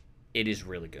 it is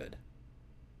really good.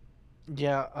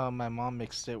 Yeah, my mom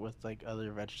mixed it with like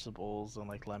other vegetables and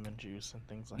like lemon juice and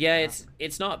things like Yeah, that.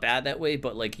 it's not bad that way,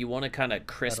 but like you want to kind of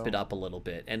crisp it don't- up a little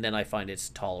bit, and then I find it's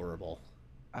tolerable.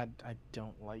 I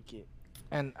don't like it.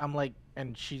 And I'm like,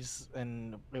 and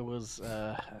it was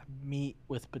meat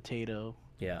with potato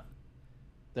Yeah.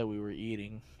 that we were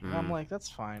eating. And I'm Mm. like, that's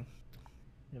fine.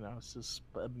 You know, it's just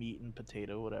a meat and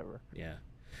potato, whatever. Yeah.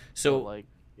 But So like,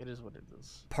 it is what it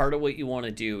is. part of what you want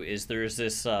to do is there's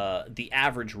this the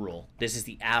average rule. This is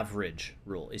the average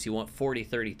rule. Is you want 40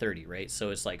 30 30, right? So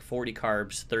it's like 40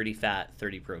 carbs, 30 fat,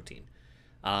 30 protein.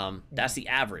 That's the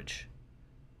average.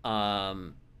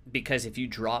 Because if you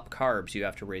drop carbs, you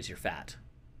have to raise your fat.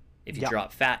 If you Yeah.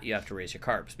 drop fat, you have to raise your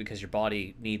carbs because your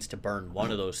body needs to burn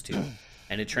one of those two.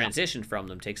 And a transition from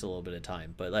them takes a little bit of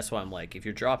time. But that's why I'm like, if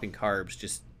you're dropping carbs,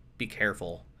 just be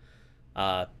careful.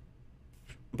 But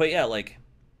yeah, like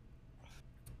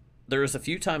there was a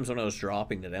few times when I was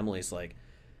dropping that Emily's like,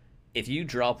 if you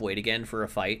drop weight again for a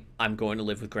fight, I'm going to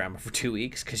live with grandma for 2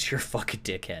 weeks because you're a fucking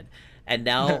dickhead. And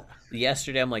now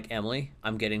yesterday I'm like, Emily,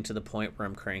 I'm getting to the point where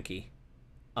I'm cranky.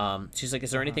 She's like,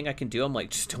 is there anything I can do? I'm like,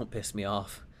 just don't piss me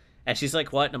off. And she's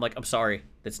like, what? And I'm like, I'm sorry.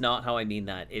 That's not how I mean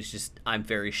that. It's just I'm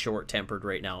very short-tempered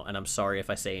right now, and I'm sorry if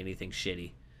I say anything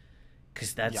shitty.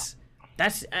 Because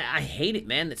I hate it,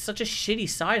 man. It's such a shitty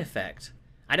side effect.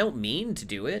 I don't mean to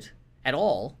do it at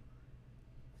all.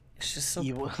 It's just so...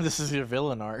 This is your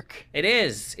villain arc. It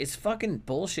is. It's fucking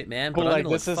bullshit, man. But But I'm like,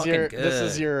 gonna look fucking good.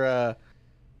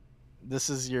 this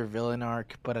is your villain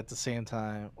arc. But at the same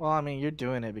time, well, I mean, you're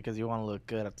doing it because you want to look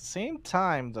good. At the same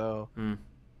time, though, Mm.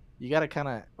 you gotta kind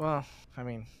of. Well, I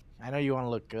mean, I know you want to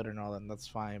look good and all that, and that's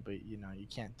fine. But you know, you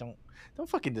can't. Don't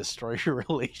fucking destroy your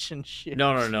relationship.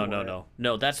 No. for it.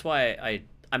 No, that's why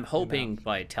I'm hoping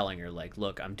by telling her, like,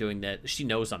 look, I'm doing that. She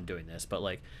knows I'm doing this, but,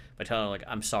 like, by telling her, like,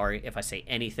 I'm sorry if I say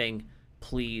anything,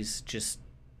 please just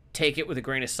take it with a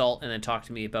grain of salt and then talk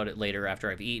to me about it later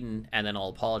after I've eaten, and then I'll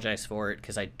apologize for it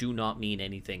because I do not mean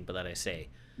anything but that I say.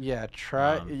 Yeah,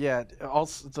 try. Um, Yeah,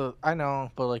 also, I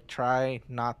know, but like, try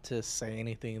not to say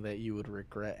anything that you would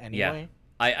regret anyway.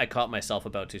 I caught myself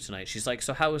about to tonight. She's like,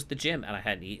 so how was the gym? And I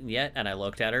hadn't eaten yet, and I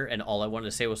looked at her, and all I wanted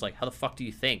to say was, like, how the fuck do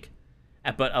you think?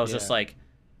 But I was just Yeah. like,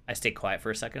 I stayed quiet for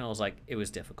a second. I was like, it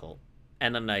was difficult.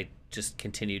 And then I just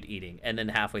continued eating. And then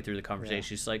halfway through the conversation,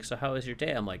 she's like, so how was your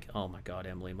day? I'm like, oh my God,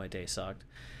 Emily, my day sucked.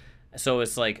 So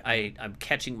it's like I'm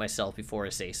catching myself before I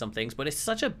say some things, but it's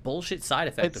such a bullshit side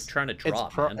effect of trying to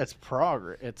drop, man. It's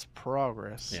progress. It's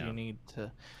progress. Yeah. You need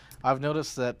to. I've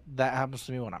noticed that happens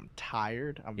to me when I'm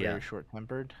tired. I'm Yeah. very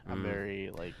short-tempered. I'm Mm. very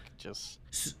like just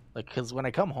like because when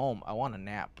I come home, I want a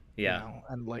nap. Yeah. You know?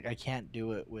 And like I can't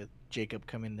do it with Jacob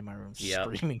coming into my room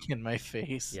Yep. screaming in my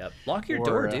face. Yep. Lock your Or,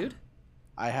 door, dude.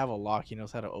 I have a lock. He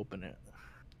knows how to open it.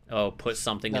 Oh, put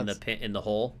something in the That's- pin in the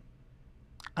hole.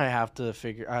 I have to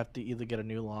either get a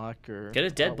new lock or Get a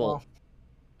deadbolt.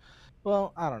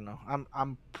 well, I don't know.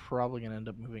 I'm probably gonna end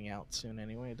up moving out soon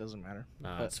anyway. It doesn't matter. No,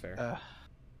 But, that's fair.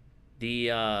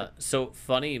 So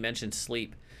funny you mentioned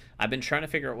sleep. I've been trying to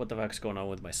figure out what the fuck's going on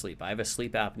with my sleep. I have a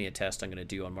sleep apnea test I'm going to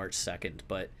do on March 2nd,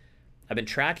 but I've been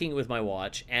tracking it with my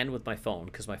watch and with my phone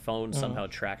because my phone somehow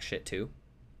tracks shit too.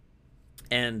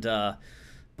 And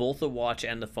both the watch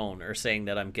and the phone are saying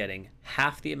that I'm getting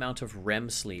half the amount of REM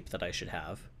sleep that I should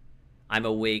have. I'm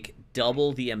awake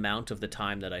double the amount of the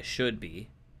time that I should be.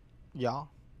 Yeah.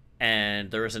 And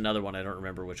there is another one, I don't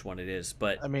remember which one it is,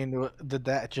 but I mean, did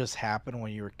that just happen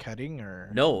when you were cutting,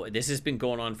 or no, this has been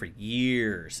going on for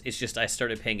years. It's just I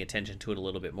started paying attention to it a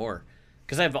little bit more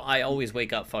because I always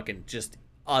wake up fucking just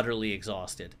utterly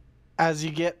exhausted. as you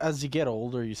get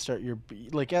older, you start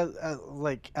like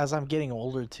as I'm getting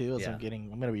older too. Yeah.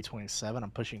 I'm gonna be 27. I'm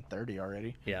pushing 30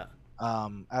 already. Yeah.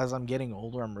 As I'm getting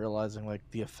older, I'm realizing like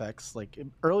the effects. Like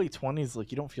in early 20s,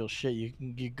 like you don't feel shit.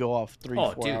 You go off three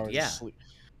Oh, 4 dude, hours of yeah. sleep.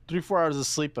 3 4 hours of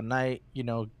sleep a night.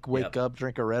 Wake Yep. up,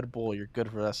 drink a Red Bull. You're good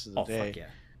for the rest of the Oh, fuck day. yeah.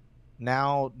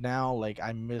 Now like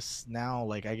I miss now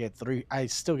like I get three. I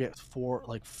still get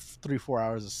 3 4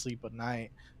 hours of sleep a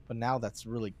night. But now that's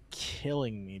really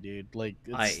killing me, dude. Like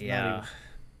it's not even.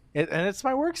 And it's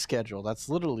my work schedule. That's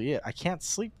literally it. I can't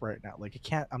sleep right now. Like I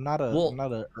can't. I'm not Well,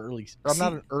 an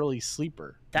see, early sleeper. You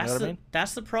know that's what I the mean?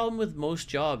 that's the problem with most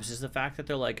jobs is the fact that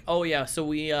they're like, oh yeah, so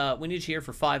we need you here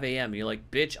for 5 a.m. And you're like,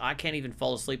 bitch, I can't even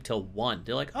fall asleep till 1.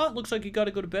 They're like, oh, it looks like you got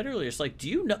to go to bed earlier. It's like, do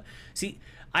you know? See,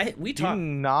 we talk.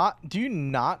 Do you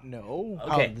not know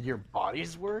Okay. how your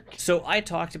bodies work? So I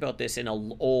talked about this in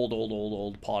an old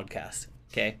podcast.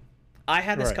 Okay, I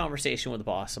had this Right. conversation with a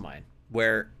boss of mine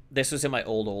where this was in my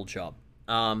old job.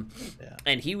 Yeah.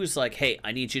 And he was like, hey,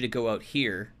 I need you to go out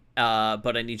here,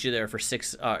 but I need you there for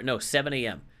 7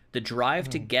 a.m. The drive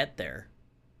to get there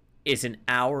is an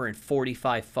hour and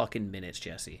 45 fucking minutes,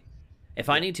 Jesse. If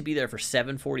I need to be there for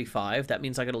 7:45, that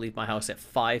means I got to leave my house at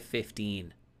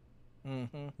 5:15,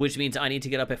 which means I need to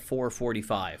get up at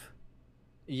 4:45.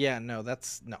 Yeah. No.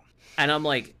 That's no. And I'm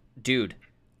like, dude,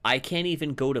 I can't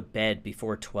even go to bed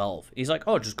before 12. He's like,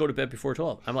 oh, just go to bed before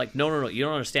 12. I'm like, no, you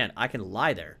don't understand. I can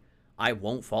lie there. I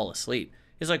won't fall asleep.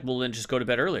 He's like, well, then just go to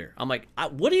bed earlier. I'm like,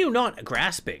 what are you not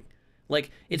grasping? Like,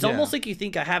 it's almost like you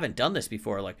think I haven't done this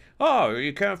before. Like, oh,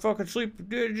 you can't fucking sleep.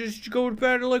 Just go to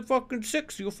bed at like fucking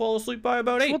 6. You'll fall asleep by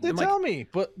about 8. That's what they I'm tell like, me.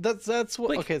 But that's what.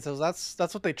 Like- Okay. So that's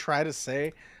what they try to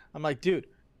say. I'm like, dude,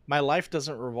 my life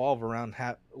doesn't revolve around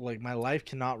my life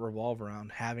cannot revolve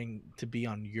around having to be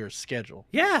on your schedule.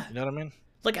 yeah. You know what I mean?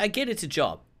 Like, I get it's a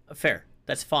job. Fair.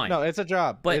 That's fine. No, it's a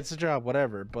job. But- It's a job,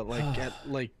 whatever. But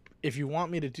like, if you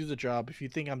want me to do the job, if you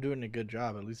think I'm doing a good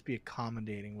job, at least be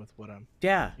accommodating with what I'm.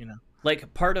 Yeah. You know.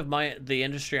 Like, part of the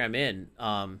industry I'm in,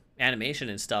 animation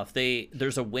and stuff,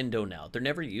 there's a window now. There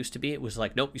never used to be. It was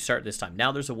like, nope, you start this time.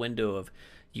 Now there's a window of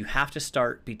you have to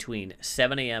start between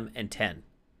 7 a.m. and 10.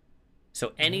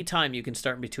 So anytime you can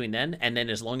start in between then, and then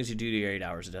as long as you do your 8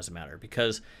 hours, it doesn't matter.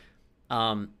 Because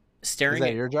staring Is that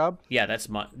at your job? yeah, that's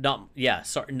my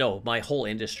my whole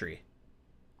industry.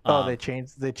 Oh, they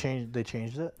changed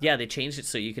it. Yeah, they changed it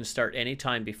so you can start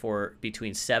anytime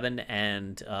between 7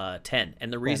 and 10.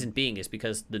 And the reason being is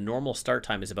because the normal start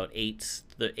time is about 8.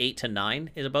 The 8 to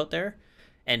 9 is about there,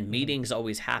 and meetings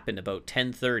always happen about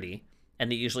 10:30,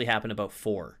 and they usually happen about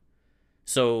 4.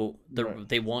 So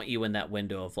they want you in that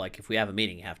window of like, if we have a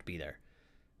meeting, you have to be there.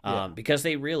 Because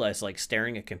they realize like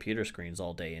staring at computer screens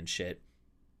all day and shit.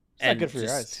 It's not good for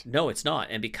your eyes. No, it's not.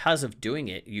 And because of doing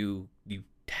it, you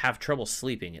have trouble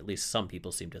sleeping. At least some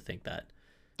people seem to think that.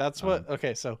 That's what.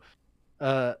 Okay, so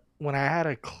when I had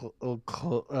a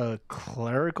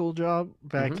clerical job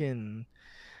back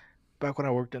when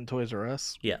I worked in Toys R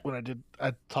Us. Yeah. When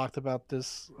I talked about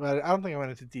this. I don't think I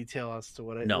went into detail as to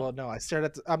what I. No. Well, no, I stared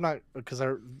at. I'm not because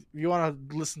if you want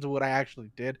to listen to what I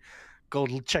actually did, go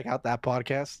check out that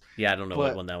podcast. Yeah, I don't know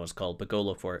what one that was called, but go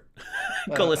look for it.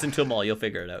 Go listen to them all. You'll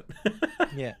figure it out.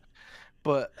 Yeah.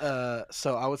 But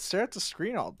so I would stare at the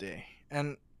screen all day,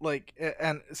 and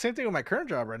same thing with my current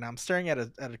job right now. I'm staring at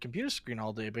a computer screen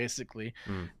all day, basically.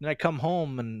 Then I come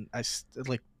home and I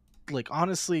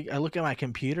honestly, I look at my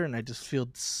computer and I just feel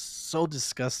so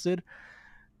disgusted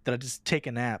that I just take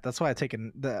a nap. That's why I take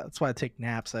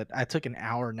naps. I took an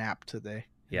hour nap today.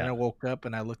 Yeah. And I woke up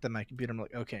and I looked at my computer. I'm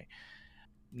like, okay,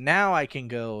 now I can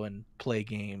go and play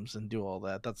games and do all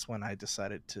that. That's when I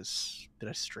decided to. Did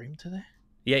I stream today?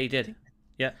 Yeah, you did.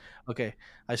 Yeah. Okay,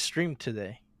 I streamed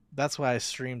today. That's why I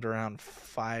streamed around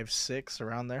 5, 6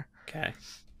 around there. Okay.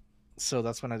 So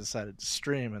that's when I decided to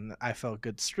stream, and I felt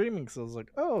good streaming because I was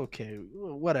like, oh, okay,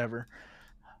 whatever.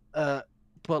 But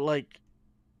like,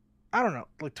 I don't know.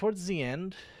 Like towards the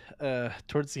end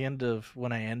of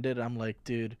when I ended, I'm like,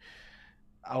 dude,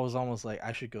 I was almost like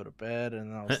I should go to bed,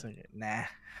 and I was thinking, nah,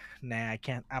 I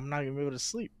can't. I'm not gonna be able to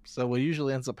sleep. So what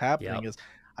usually ends up happening is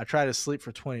I try to sleep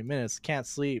for 20 minutes, can't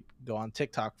sleep, go on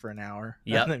TikTok for an hour,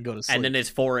 and then go to sleep. And then it's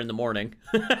 4 in the morning.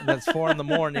 That's 4 in the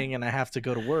morning, and I have to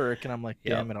go to work, and I'm like,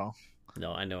 damn it all.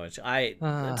 No, I know it.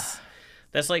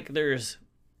 That's like this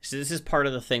is part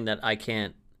of the thing that I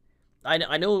can't.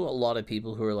 I know a lot of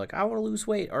people who are like, I want to lose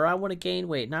weight or I want to gain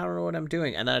weight and I don't know what I'm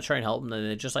doing, and then I try and help them, and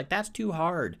they're just like, that's too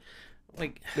hard.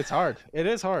 Like, it's hard. It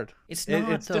is hard. It's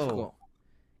not. It's difficult.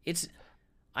 It's.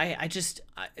 I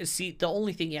see. The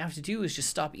only thing you have to do is just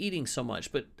stop eating so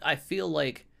much. But I feel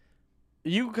like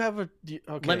you have a.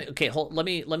 Okay. Let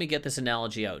me get this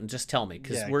analogy out and just tell me,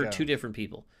 because we're two different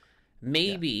people. Yeah.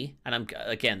 maybe, and I'm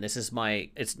again, this is my,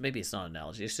 it's not an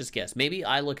analogy, it's just guess. Maybe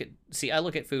I look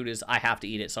at food as I have to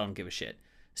eat it, so I don't give a shit.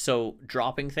 So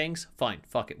dropping things, fine,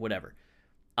 fuck it, whatever.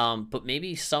 But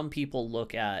maybe some people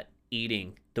look at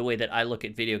eating the way that I look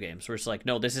at video games, where it's like,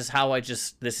 no, this is how I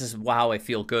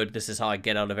feel good. This is how I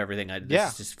get out of everything. This Yeah.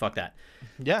 is just fuck that.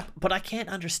 Yeah. But I can't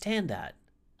understand that.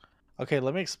 Okay,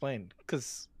 let me explain.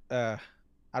 Because I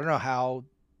don't know how.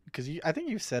 Because I think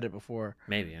you've said it before.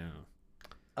 Maybe, I don't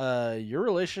know. Your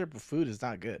relationship with food is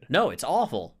not good. No, it's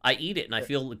awful. I eat it and I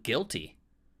feel guilty.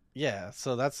 Yeah,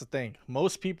 so that's the thing.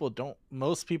 Most people don't.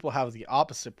 Most people have the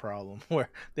opposite problem, where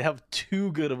they have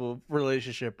too good of a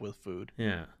relationship with food,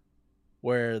 Yeah.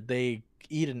 where they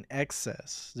eat in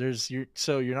excess.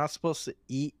 So you're not supposed to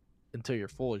eat until you're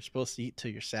full. You're supposed to eat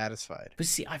till you're satisfied. But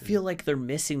see, I feel like they're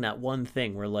missing that one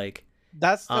thing where like,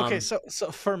 That's okay. So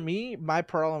for me, my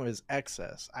problem is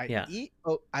excess. Yeah.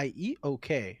 I eat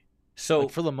okay. So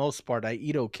Like, for the most part, I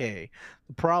eat okay.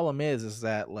 The problem is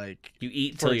that, like, you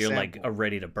eat for till you're like example,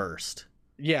 ready to burst.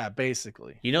 yeah,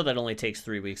 basically. You know that only takes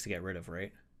 3 weeks to get rid of,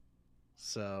 right?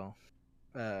 So,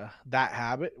 that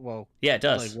habit, well, Yeah, it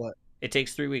like does. what? It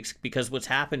takes 3 weeks because what's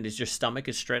happened is your stomach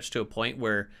is stretched to a point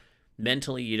where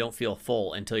mentally you don't feel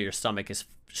full until your stomach is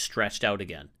stretched out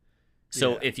again.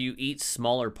 So Yeah. if you eat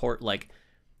smaller like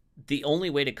the only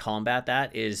way to combat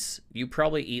that is you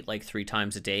probably eat like 3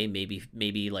 times a day,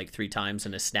 maybe like 3 times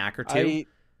in a snack or two.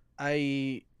 I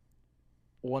eat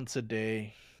once a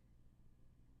day.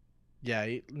 Yeah, I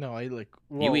eat like,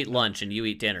 You well, eat no, lunch and you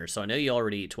eat dinner, so I know you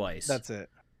already eat twice. that's it.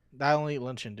 I only eat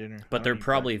lunch and dinner. I But they're don't eat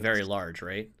probably very breakfast. large,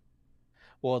 right?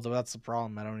 Well, that's the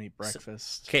problem. I don't eat So,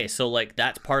 breakfast. okay, so like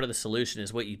that's part of the solution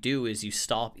is what you do is you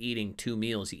stop eating 2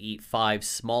 meals, you eat 5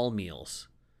 small meals.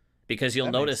 Because you'll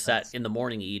That makes notice that sense. in the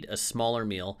morning you eat a smaller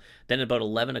meal, then about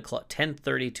 11 o'clock,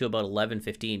 10:30 to about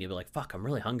 11:15, you'll be like, fuck, I'm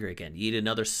really hungry again. You eat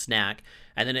another snack,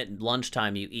 and then at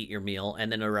lunchtime you eat your meal,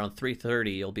 and then around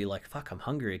 3:30 you'll be like, fuck, I'm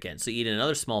hungry again. So you eat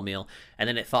another small meal, and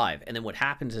then at 5. And then what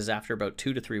happens is after about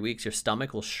 2 to 3 weeks, your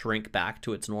stomach will shrink back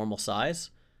to its normal size.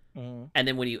 Mhm. And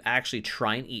then when you actually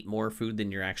try and eat more food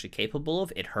than you're actually capable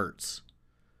of, it hurts.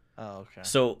 Oh, okay.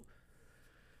 So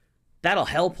that'll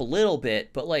help a little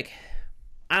bit, but like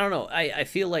I don't know. I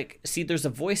feel like see there's a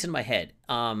voice in my head.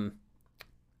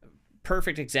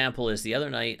 Perfect example is the other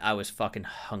night I was fucking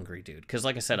hungry, dude. Because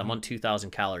like I said, I'm on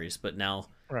 2,000 calories, but now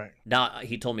Right.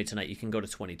 he told me tonight you can go to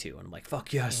 22, and I'm like,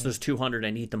 fuck yes, Mhm. there's 200. I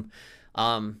need them.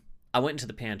 I went into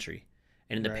the pantry,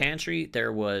 and in the Right. pantry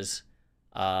there was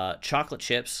chocolate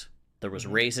chips, there was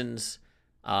Mhm. raisins,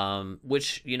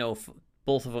 which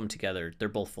both of them together they're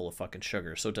both full of fucking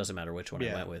sugar, so it doesn't matter which one I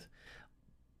Yeah. went with.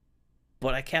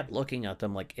 But I kept looking at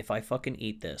them like, if I fucking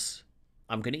eat this,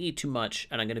 I'm going to eat too much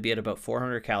and I'm going to be at about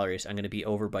 400 calories. I'm going to be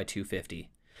over by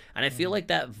 250. And I feel Mhm. like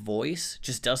that voice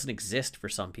just doesn't exist for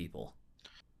some people.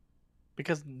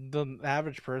 Because the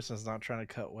average person is not trying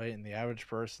to cut weight, and the average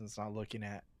person is not looking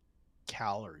at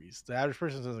calories. The average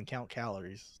person doesn't count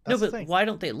calories. No, That's the but thing. why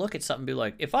don't they look at something and be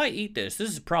like, if I eat this, this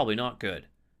is probably not good.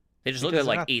 They just look at Because it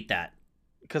they're like, not eat that.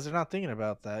 because they're not thinking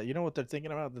about that. You know what they're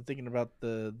thinking about? They're thinking about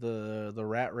the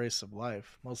rat race of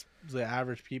life. The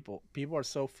average people are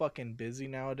so fucking busy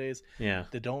nowadays. Yeah.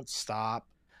 They don't stop.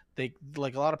 They,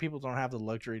 like, a lot of people don't have the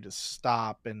luxury to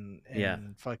stop and Yeah.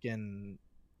 fucking,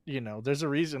 there's a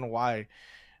reason why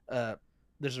uh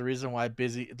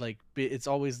busy, like, it's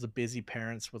always the busy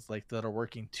parents with, like, that are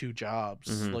working 2 jobs,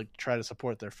 Mhm. like, try to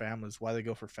support their families, why they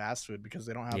go for fast food, because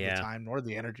they don't have the Yeah. time nor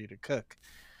the energy to cook.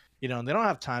 And they don't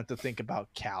have time to think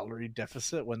about calorie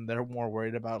deficit when they're more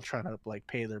worried about trying to, like,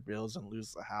 pay their bills and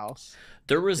lose the house.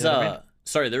 There was You know what I mean?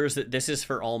 sorry, there was this is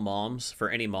for all moms,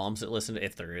 for any moms that listen to,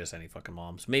 if there is any fucking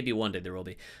moms. Maybe one day there will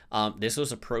be. This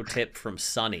was a pro tip from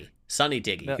Sunny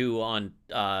Diggy, No, who on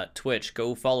Twitch,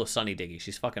 go follow Sunny Diggy.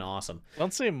 She's fucking awesome.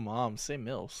 don't say mom, say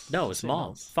milfs. No, Just it's say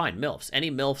mom. milfs. Fine, MILFs. Any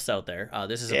MILFs out there.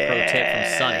 This is a pro tip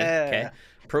from Sunny. Okay. Yeah.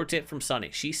 Pro tip from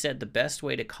Sunny. She said the best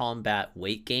way to combat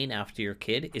weight gain after your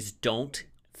kid is don't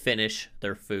finish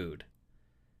their food.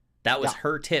 That was Yeah.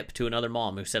 her tip to another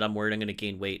mom who said, I'm worried I'm going to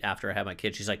gain weight after I have my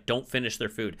kid. She's like, don't finish their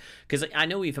food. Because I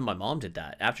know even my mom did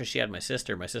that. After she had my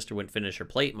sister wouldn't finish her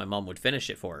plate. My mom would finish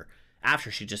it for her after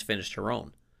she just finished her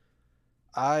own.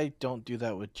 I don't do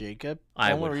that with Jacob.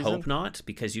 I Only would reason- hope not,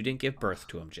 because you didn't give birth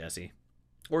to him, Jesse.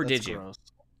 Or That's did you? gross.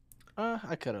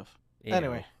 I could have. Ew.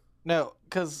 Anyway, no,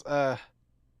 because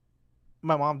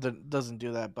my mom doesn't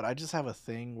do that, but I just have a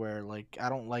thing where, like, I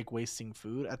don't like wasting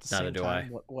food. At the Neither same do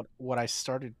time, I. what I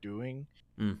started doing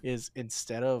Mm. is,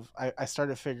 instead of, I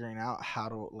started figuring out how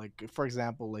to, like, for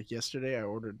example, like yesterday I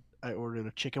ordered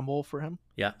a chicken bowl for him,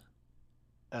 Yeah.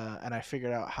 and I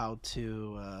figured out how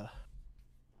to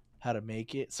how to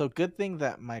make it. So good thing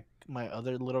that my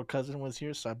other little cousin was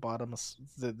here, so I bought him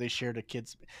they shared a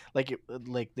kids like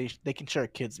they can share a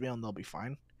kids meal and they'll be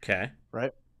fine, Okay.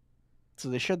 right? So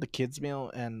they shared the kids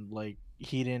meal and like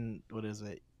he didn't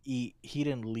eat he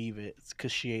didn't leave it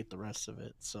because she ate the rest of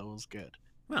it, so it was good.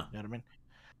 Well, You know what I mean?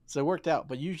 So it worked out.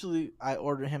 But usually I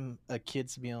order him a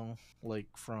kids meal like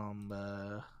from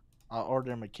I'll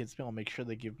order him a kids meal and make sure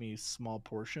they give me small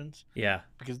portions yeah.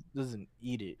 because he doesn't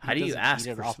eat it. He How do you doesn't eat ask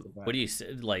it for? off the bat. What do you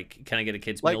say? Like? Can I get a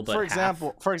kid's meal? Like But half?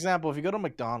 for example, if you go to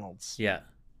McDonald's, Yeah.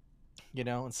 you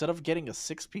know, instead of getting a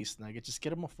 6-piece nugget, just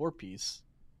get him a 4-piece.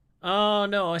 Oh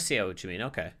no, I see what you mean.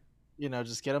 Okay. You know,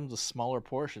 just get him the smaller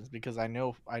portions because I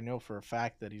know for a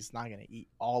fact that he's not gonna eat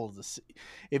all of the.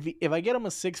 If I get him a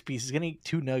 6-piece, he's gonna eat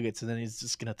 2 nuggets and then he's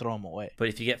just gonna throw them away. But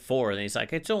if you get 4, then he's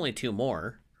like, it's only 2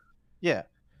 more. Yeah,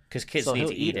 Because kids so need he'll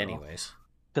to eat eat it all. anyways.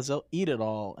 Because he'll eat it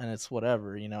all and it's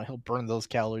whatever. You know, he'll burn those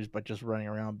calories by just running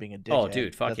around being a dickhead. Oh,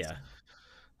 dude, fuck yeah.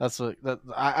 That's what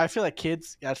I feel like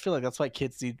kids. I feel like that's why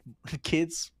kids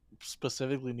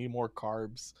specifically need more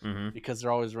carbs Mm-hmm. because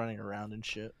they're always running around and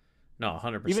shit. No,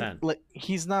 100%. Even like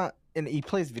he's not, and he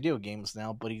plays video games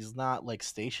now, but he's not like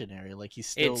stationary. Like he's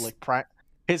still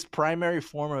his primary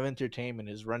form of entertainment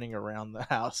is running around the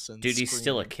house and Dude, he's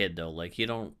still a screaming. kid though. Like you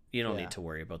don't Yeah. need to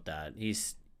worry about that.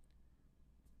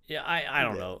 I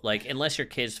don't know. Like unless your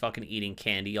kid's fucking eating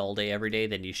candy all day every day,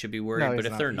 then you should be worried. No, But he's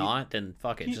if not. they're not, then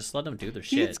fuck it. he- Just let them do their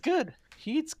He shit. eats good.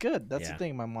 He eats good. That's Yeah. the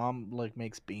thing. My mom like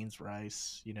makes beans,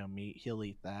 rice, you know, meat. He'll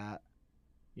eat that.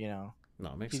 You know,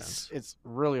 No, it makes sense. it's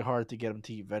really hard to get him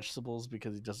to eat vegetables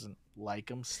because he doesn't like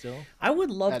them still. I would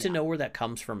love And to know where that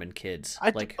comes from in kids.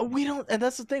 like we don't, and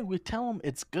that's the thing. We tell him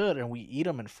it's good, and we eat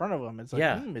them in front of him. It's like,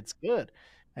 Yeah. it's good,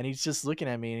 and he's just looking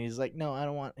at me, and he's like, no, I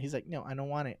don't want. He's like, no, I don't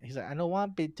want it. He's like, I don't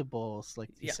want vegetables. Like,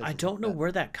 he yeah, says I it don't like know that.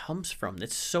 where that comes from.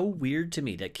 That's so weird to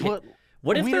me. That kid. But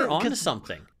What if we they're didn't- onto 'cause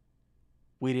something?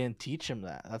 we didn't teach him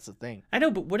that. That's the thing. I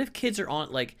know, but what if kids are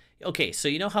on like okay, so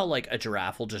you know how like a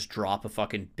giraffe will just drop a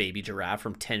fucking baby giraffe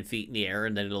from 10 feet in the air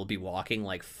and then it'll be walking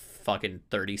like fucking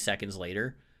 30 seconds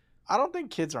later? I don't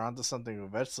think kids are onto something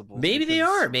with vegetables. Maybe they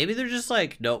because are. Maybe they're just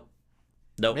like, nope,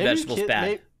 maybe vegetables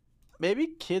bad. Maybe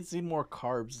kids need more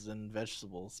carbs than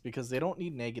vegetables because they don't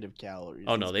need negative calories.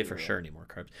 Oh no, Let's they be for real. sure need more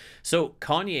carbs. So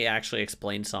Kanye actually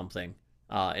explained something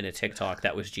in a TikTok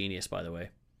that was genius, by the way.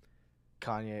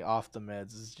 Kanye off the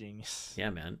meds is genius. Yeah,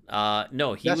 man.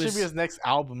 No, he That was should be his next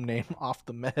album name, Off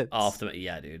the Meds. off the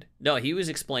yeah, dude. No, he was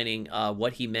explaining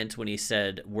what he meant when he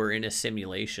said we're in a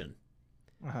simulation.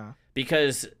 Uh-huh.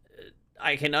 Because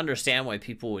I can understand why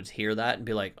people would hear that and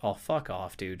be like, "Oh, fuck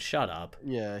off, dude, shut up."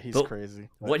 Yeah, he's But crazy.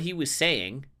 But What he was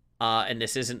saying, and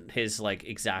this isn't his like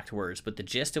exact words, but the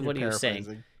gist of you're what he was saying,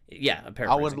 paraphrasing. yeah, I'm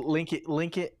I would paraphrasing. link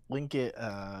it.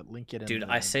 In Dude, the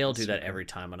I say I'll do that Instagram. every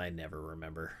time, and I never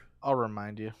remember. I'll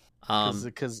remind you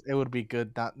because it would be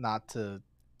good not to.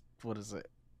 What is it?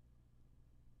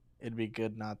 It'd be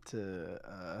good not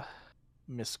to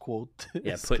misquote.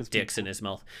 Yeah, this, put 'cause dicks in people- his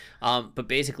mouth. But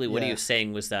basically, what he Yeah. was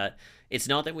saying was that it's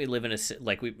not that we live in a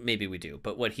like maybe we do,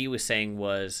 but what he was saying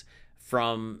was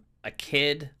from a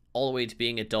kid all the way to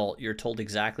being adult, you're told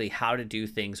exactly how to do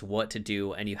things, what to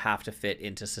do, and you have to fit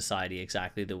into society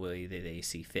exactly the way that they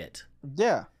see fit.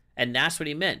 Yeah, And that's what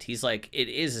he meant. He's like, it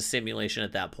is a simulation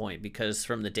at that point because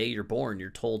from the day you're born, you're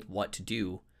told what to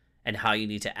do and how you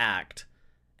need to act.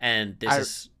 And this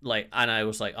is like, and I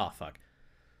was like, oh fuck.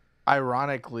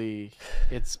 ironically,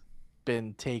 it's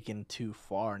been taken too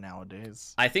far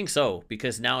nowadays. I think so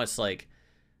because now it's like,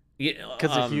 you know,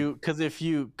 Because if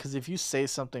you say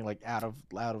something like out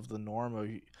of the norm, or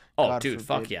oh God dude,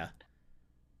 fuck forbid, yeah,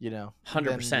 you know,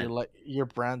 100%. then you're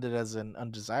branded as an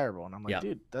undesirable, and I'm like, Yeah.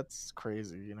 dude, that's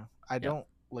crazy. You know, I don't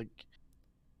like.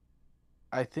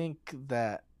 I think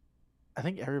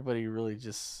everybody really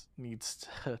just needs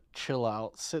to chill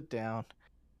out, sit down.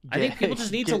 I think people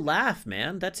just need to laugh,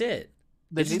 man. That's it.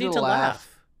 They just need to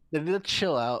laugh. They need to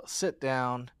chill out, sit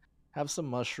down, have some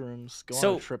mushrooms, go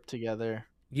on a trip together.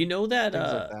 You know that,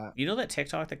 Things like that. you know that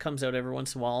TikTok that comes out every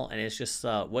once in a while, and it's just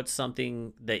what's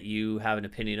something that you have an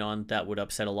opinion on that would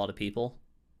upset a lot of people?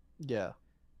 Yeah.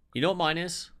 You know what mine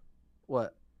is?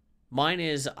 What? Mine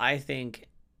is I think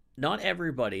not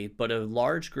everybody, but a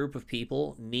large group of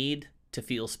people need to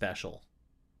feel special.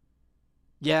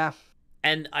 Yeah.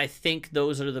 And I think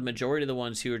those are the majority of the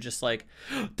ones who are just like,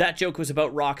 that joke was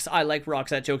about rocks. I like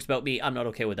rocks. That joke's about me. I'm not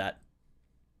okay with that.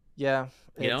 Yeah.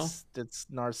 You know?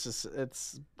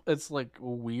 It's it's like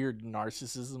weird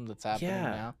narcissism that's happening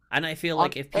now. And I feel On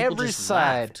like if people every just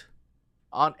side. laughed,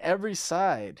 On every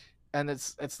side. And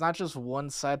it's not just one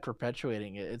side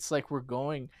perpetuating it. It's like we're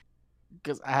going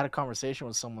because I had a conversation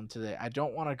with someone today. I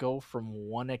don't want to go from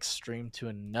one extreme to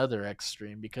another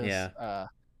extreme because Yeah.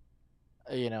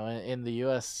 in the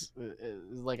U.S.,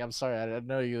 like I'm sorry, I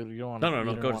know you don't No, want no, you no.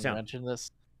 don't Go to want to town. mention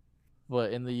this,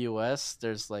 but in the U.S.,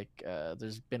 there's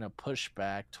been a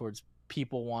pushback towards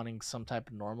people wanting some type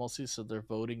of normalcy, so they're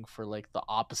voting for like the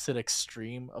opposite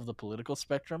extreme of the political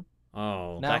spectrum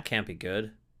Oh, that now. can't be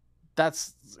good.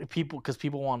 That's people because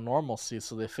people want normalcy,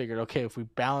 so they figured, okay, if we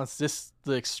balance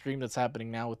the extreme that's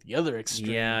happening now with the other Yeah,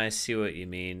 extreme, I see what you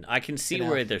mean. I can you see know,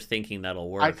 where they're thinking that'll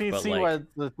I work, can but see why like,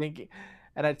 the thinking.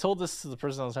 And I told this to the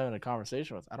person I was having a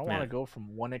conversation with. I don't want yeah. to go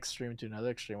from one extreme to another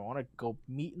extreme. I want to go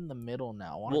meet in the middle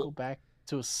now. I want to go Well, back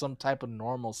to some type of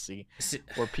normalcy see,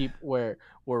 where people where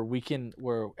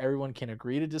everyone can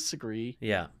agree to disagree,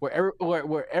 yeah.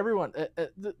 where everyone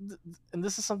and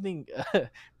this is something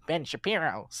Ben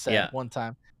Shapiro said Yeah. one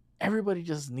time. Everybody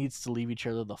just needs to leave each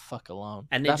other the fuck alone.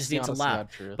 And they That's just the need to honest to laugh. God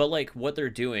truth. But like what they're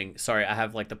doing, sorry, I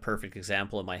have like the perfect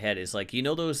example in my head is like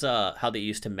those how they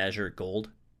used to measure gold,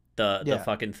 the Yeah.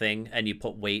 fucking thing, and you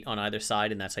put weight on either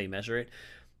side and that's how you measure it.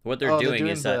 What they're Oh, they're doing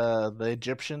doing is that the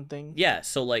Egyptian thing. yeah,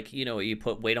 so like you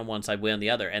put weight on one side, weight on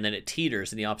the other, and then it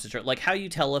teeters in the opposite direction. Like how you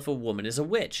tell if a woman is a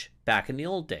witch back in the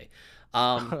old day.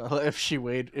 if she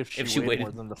weighed If she more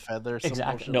waited than the feather, some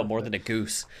exactly bullshit no like more that. than a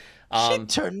goose. She Um,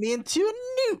 turned me into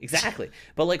a newt. Exactly.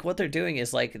 But like what they're doing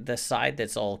is like the side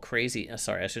that's all crazy.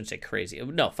 Sorry, I shouldn't say crazy.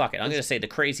 No, fuck it. I'm going to say the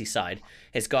crazy side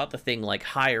has got the thing like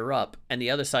higher up and the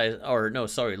other side, or no,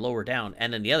 sorry, lower down.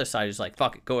 And then the other side is like,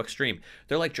 fuck it, go extreme.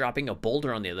 They're like dropping a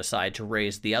boulder on the other side to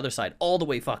raise the other side all the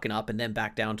way fucking up and then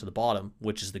back down to the bottom,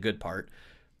 which is the good part.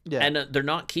 Yeah, And they're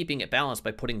not keeping it balanced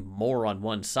by putting more on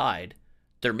one side.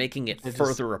 They're making it they just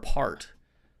further apart.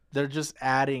 they're just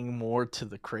adding more to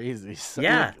the crazy.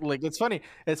 Yeah. Like it's funny.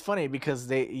 It's funny because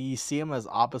you see them as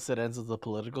opposite ends of the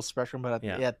political spectrum, but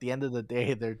Yeah. at the end of the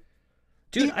day, they're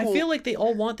Dude, I equal. feel like they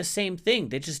all want the same thing.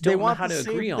 They just They don't know want how the to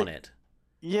same agree thing. on it.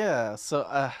 Yeah.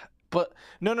 So, but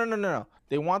no.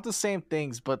 They want the same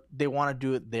things, but they want to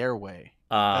do it their way.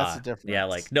 That's the Yeah,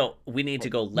 like, difference. no, we need to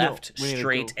go No, left, we need to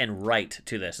straight, go. and right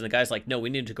to this. And the guy's like, no, we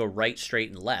need to go right, straight,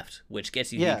 and left, which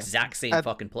gets you the Yeah. exact same At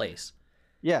fucking place.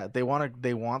 Yeah, they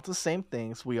want the same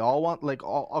things. We all want like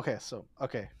all okay, so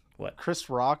okay. What? Chris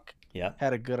Rock Yeah.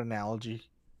 had a good analogy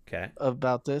Okay.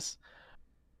 about this.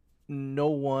 No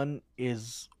one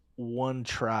is one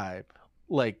tribe.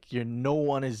 Like no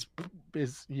one is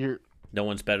you're No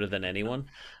one's better than anyone.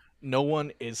 no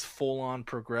one is full on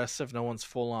progressive, no one's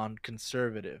full on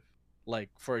conservative. Like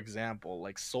for example,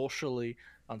 like socially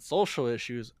on social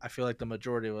issues, I feel like the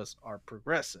majority of us are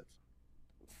progressive.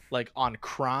 Like on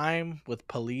crime with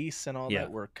police and all Yeah.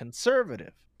 that, we're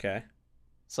conservative. Okay.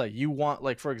 It's like you want,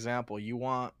 like for example, you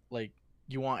want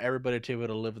everybody to be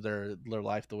able to live their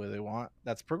life the way they want.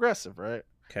 That's progressive, right?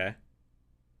 Okay.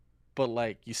 But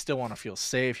like you still want to feel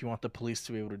safe. You want the police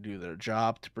to be able to do their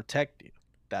job to protect you.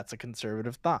 That's a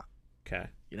conservative thought. Okay.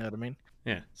 You know what I mean?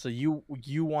 Yeah. So you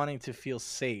wanting to feel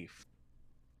safe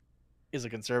is a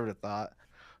conservative thought,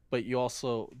 but you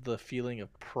also the feeling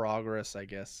of progress, I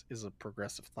guess, is a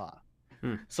progressive thought.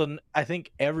 Hmm. So I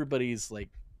think everybody's like,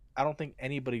 I don't think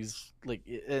anybody's like,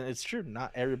 and it's true.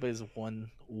 Not everybody's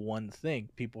one thing.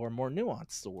 People are more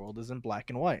nuanced. The world isn't black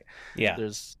and white. Yeah.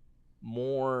 There's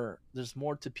more. There's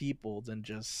more to people than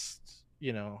just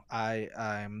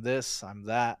I'm this, I'm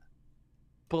that.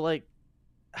 But like,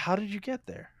 how did you get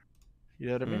there? You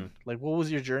know what I mean? Like, what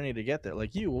was your journey to get there?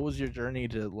 Like what was your journey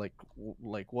to like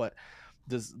what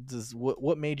does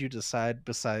what made you decide?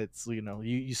 Besides,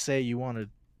 you say you want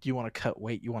to cut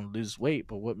weight, you want to lose weight,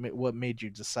 but what made you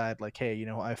decide like, hey,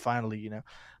 I finally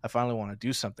want to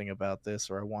do something about this,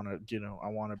 or I want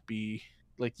to be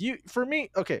like you. For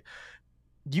me, okay,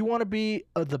 you want to be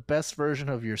the best version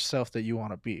of yourself that you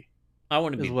want to be. I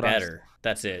want to be Is what I'm better.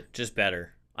 That's it. Just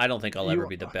better. I don't think I'll ever you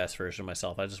be the best version of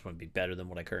myself. I just want to be better than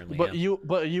what I currently but am.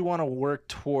 you want to work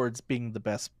towards being the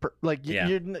best like Yeah.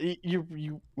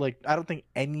 you like, I don't think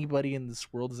anybody in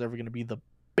this world is ever going to be the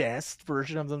best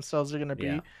version of themselves they're going to be.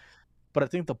 Yeah. But I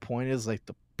think the point is like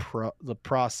the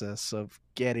process of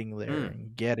getting there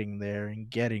and getting there and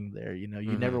getting there. You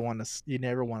never want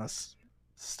to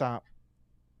stop.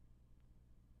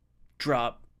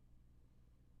 Drop.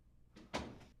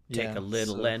 Take Yeah, a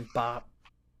little so and bop.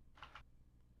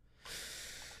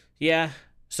 Yeah.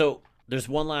 So there's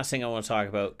one last thing I want to talk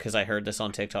about because I heard this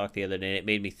on TikTok the other day. And it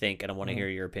made me think, and I want to hear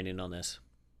your opinion on this.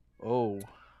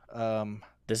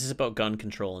 This is about gun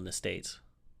control in the States.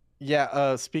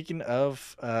 Yeah. Speaking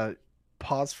of,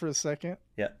 pause for a second.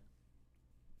 Yeah.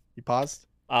 You paused?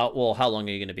 Well, how long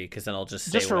are you going to be? Because then I'll just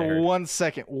say Just what I for heard. 1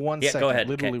 second. 1 Yeah, second. go ahead.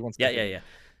 Literally Okay. 1 Yeah, second. yeah, yeah.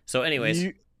 So, anyways.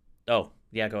 Oh,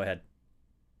 yeah, go ahead.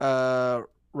 Uh,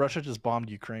 Russia just bombed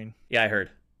Ukraine, Yeah, I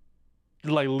heard.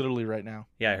 like literally right now.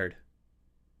 Yeah, I heard.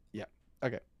 Yeah.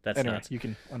 Okay. That's Anyway, nuts. you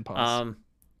can unpause.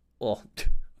 Well,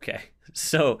 okay.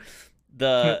 So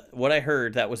what I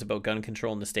heard that was about gun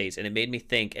control in the States, and it made me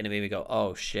think, and it made me go,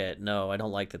 oh shit, no, I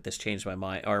don't like that this changed my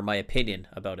mind or my opinion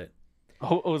about it.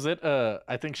 Oh, was it?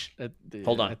 I think.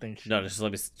 Hold on. I think. No, just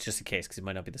in case, because it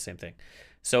might not be the same thing.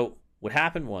 So what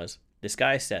happened was this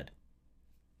guy said,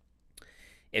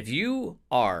 if you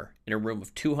are in a room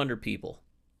of 200 people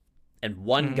and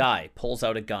one guy pulls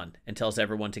out a gun and tells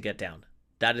everyone to get down,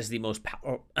 that is the most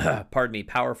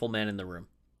powerful man in the room,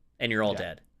 and you're all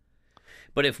dead.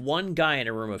 But if one guy in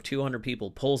a room of 200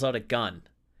 people pulls out a gun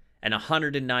and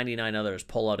 199 others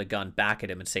pull out a gun back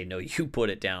at him and say, no, you put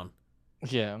it down,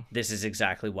 Yeah. this is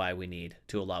exactly why we need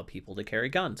to allow people to carry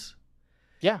guns.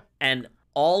 Yeah. And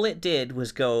all it did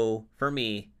was go, for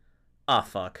me,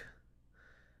 fuck.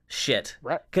 Shit.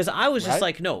 Right. Because I was just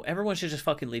like, no, everyone should just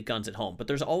fucking leave guns at home. But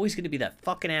there's always going to be that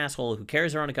fucking asshole who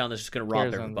carries around a gun that's just going to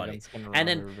rob everybody. And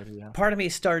then part of me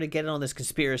started getting on this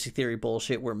conspiracy theory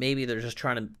bullshit where maybe they're just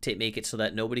trying to make it so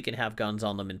that nobody can have guns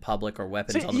on them in public or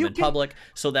weapons on them in public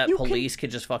so that police can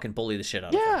just fucking bully the shit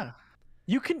out of them. Yeah.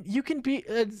 You can be,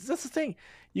 that's the thing.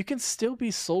 You can still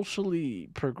be socially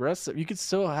progressive. You can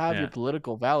still have your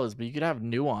political values, but you can have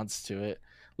nuance to it.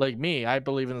 Like me, I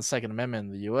believe in the Second Amendment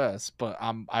in the U.S., but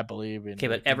I believe in. Okay,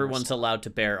 but everyone's allowed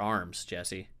to bear arms,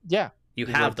 Jesse. Yeah, you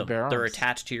have them. They're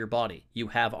attached to your body. You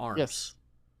have arms. Yes.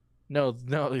 No,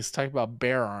 he's talking about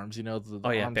bear arms. You know the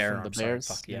arms bear from arms. the bears.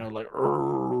 Sorry, fuck, yeah. You know, like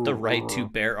the right to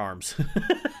bear arms.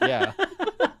 Yeah.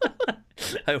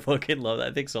 I fucking love that.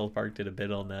 I think South Park did a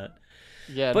bit on that.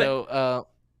 Yeah. But no.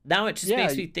 Now it just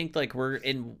makes me think like we're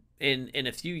in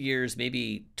a few years,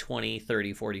 maybe 20,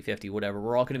 30, 40, 50, whatever,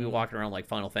 we're all going to be walking around like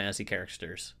Final Fantasy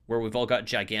characters where we've all got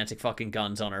gigantic fucking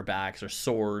guns on our backs or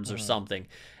swords or something.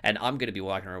 And I'm going to be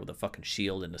walking around with a fucking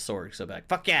shield and a sword. So I'll be like,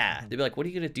 fuck yeah. They'd be like, what are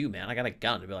you going to do, man? I got a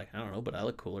gun. They'd be like, I don't know, but I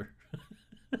look cooler.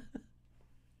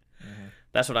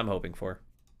 That's what I'm hoping for.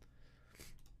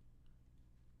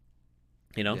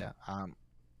 You know? Yeah.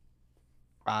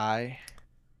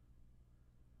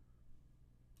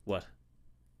 What?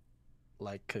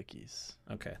 Like cookies.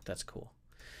 Okay, that's cool.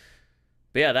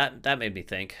 But yeah, that made me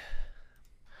think.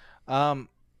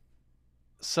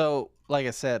 So like I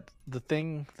said, the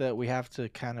thing that we have to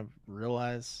kind of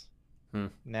realize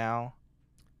now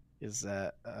is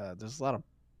that there's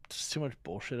too much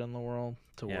bullshit in the world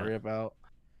to worry about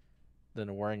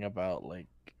than worrying about, like,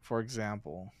 for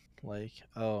example, like,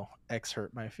 oh, X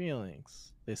hurt my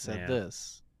feelings. They said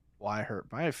this. Y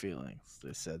hurt my feelings.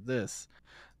 They said this.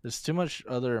 There's too much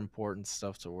other important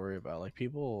stuff to worry about. Like,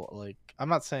 people, like, I'm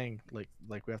not saying like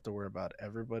we have to worry about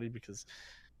everybody, because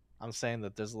I'm saying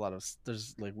that there's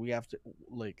like, we have to,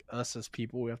 like, us as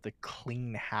people, we have to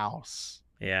clean house.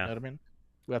 Yeah. You know what I mean?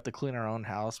 We have to clean our own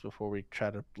house before we try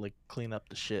to, like, clean up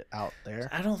the shit out there.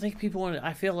 I don't think people want to,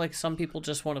 I feel like some people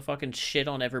just want to fucking shit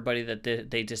on everybody that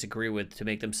they disagree with to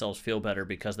make themselves feel better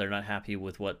because they're not happy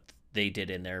with what they did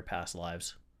in their past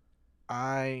lives.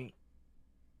 I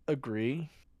agree,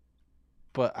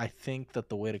 but I think that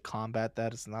the way to combat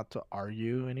that is not to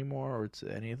argue anymore or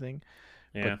to anything,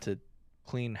 but to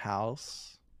clean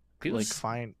house. People like,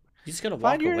 you just gotta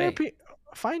walk away.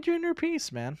 Find your inner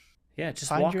peace, man. Yeah, just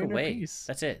find walk your away. Inner peace.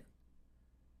 That's it.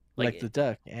 Like the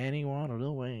duck. Anyone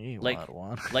will way.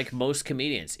 Like most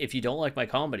comedians, if you don't like my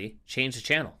comedy, change the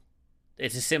channel.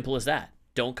 It's as simple as that.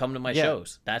 Don't come to my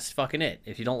shows. That's fucking it.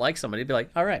 If you don't like somebody, be like,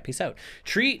 all right, peace out.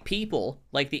 Treat people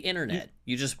like the internet.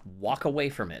 You just walk away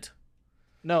from it.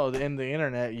 No, in the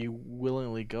internet, you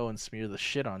willingly go and smear the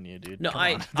shit on you, dude. No,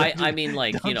 I mean,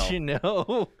 like, you know. You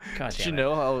know? God damn you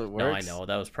know how it works? No, I know.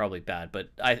 That was probably bad. But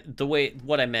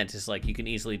what I meant is, like, you can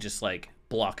easily just, like,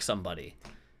 block somebody.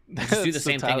 You just do the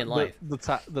same thing in life.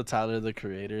 The Tyler, the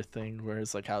Creator thing, where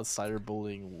it's like, how's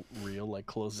cyberbullying real? Like,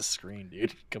 close the screen,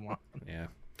 dude. Come on. Yeah.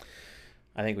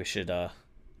 I think we should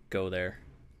go there.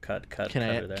 Cut Can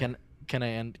I there. Can I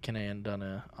end on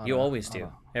a? You always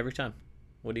do. Every time.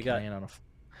 What do you got? Can I end on a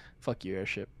fuck you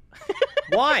airship?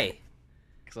 Why?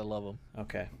 Because I love them.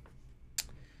 Okay.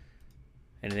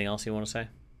 Anything else you want to say?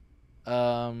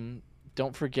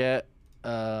 Don't forget.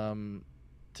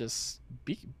 Just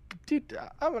be, dude.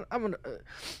 I'm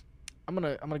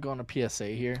gonna go on a PSA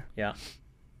here. Yeah.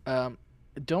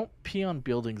 Don't pee on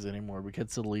buildings anymore because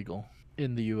it's illegal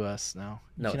in the U.S. now.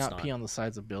 You cannot pee on the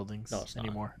sides of buildings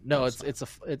anymore. No, it's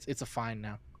a fine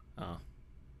now. Oh.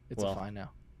 It's a fine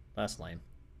now. That's lame.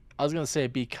 I was gonna say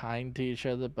be kind to each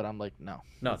other, but I'm like, no.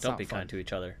 No, don't be kind to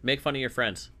each other. Make fun of your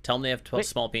friends. Tell them they have 12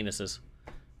 small penises,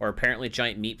 or apparently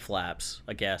giant meat flaps.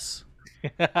 I guess.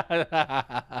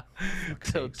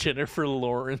 So Jennifer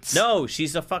Lawrence. No,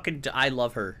 she's a fucking. I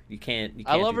love her. You can't.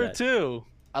 I love do her that. too.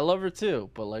 I love her too.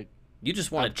 But like, You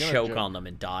just want to choke on them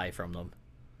and die from them.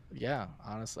 yeah,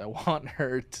 honestly, I want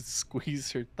her to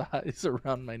squeeze her thighs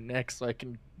around my neck so I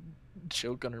can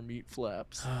choke on her meat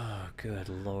flaps. Oh, good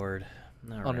lord.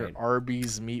 All on right. her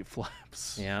Arby's meat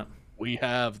flaps. Yeah. We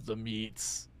have the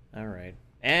meats. All right.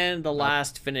 And the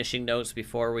last finishing notes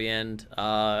before we end.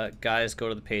 Guys, go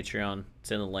to the Patreon. It's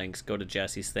in the links. Go to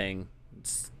Jesse's thing.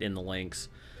 It's in the links.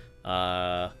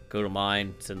 Go to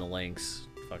mine. It's in the links.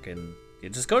 Fucking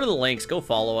just go to the links. Go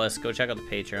follow us. Go check out the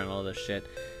Patreon. All this shit.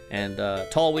 And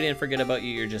Tall, we didn't forget about you.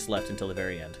 You're just left until the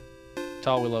very end.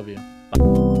 Tall, we love you. Bye.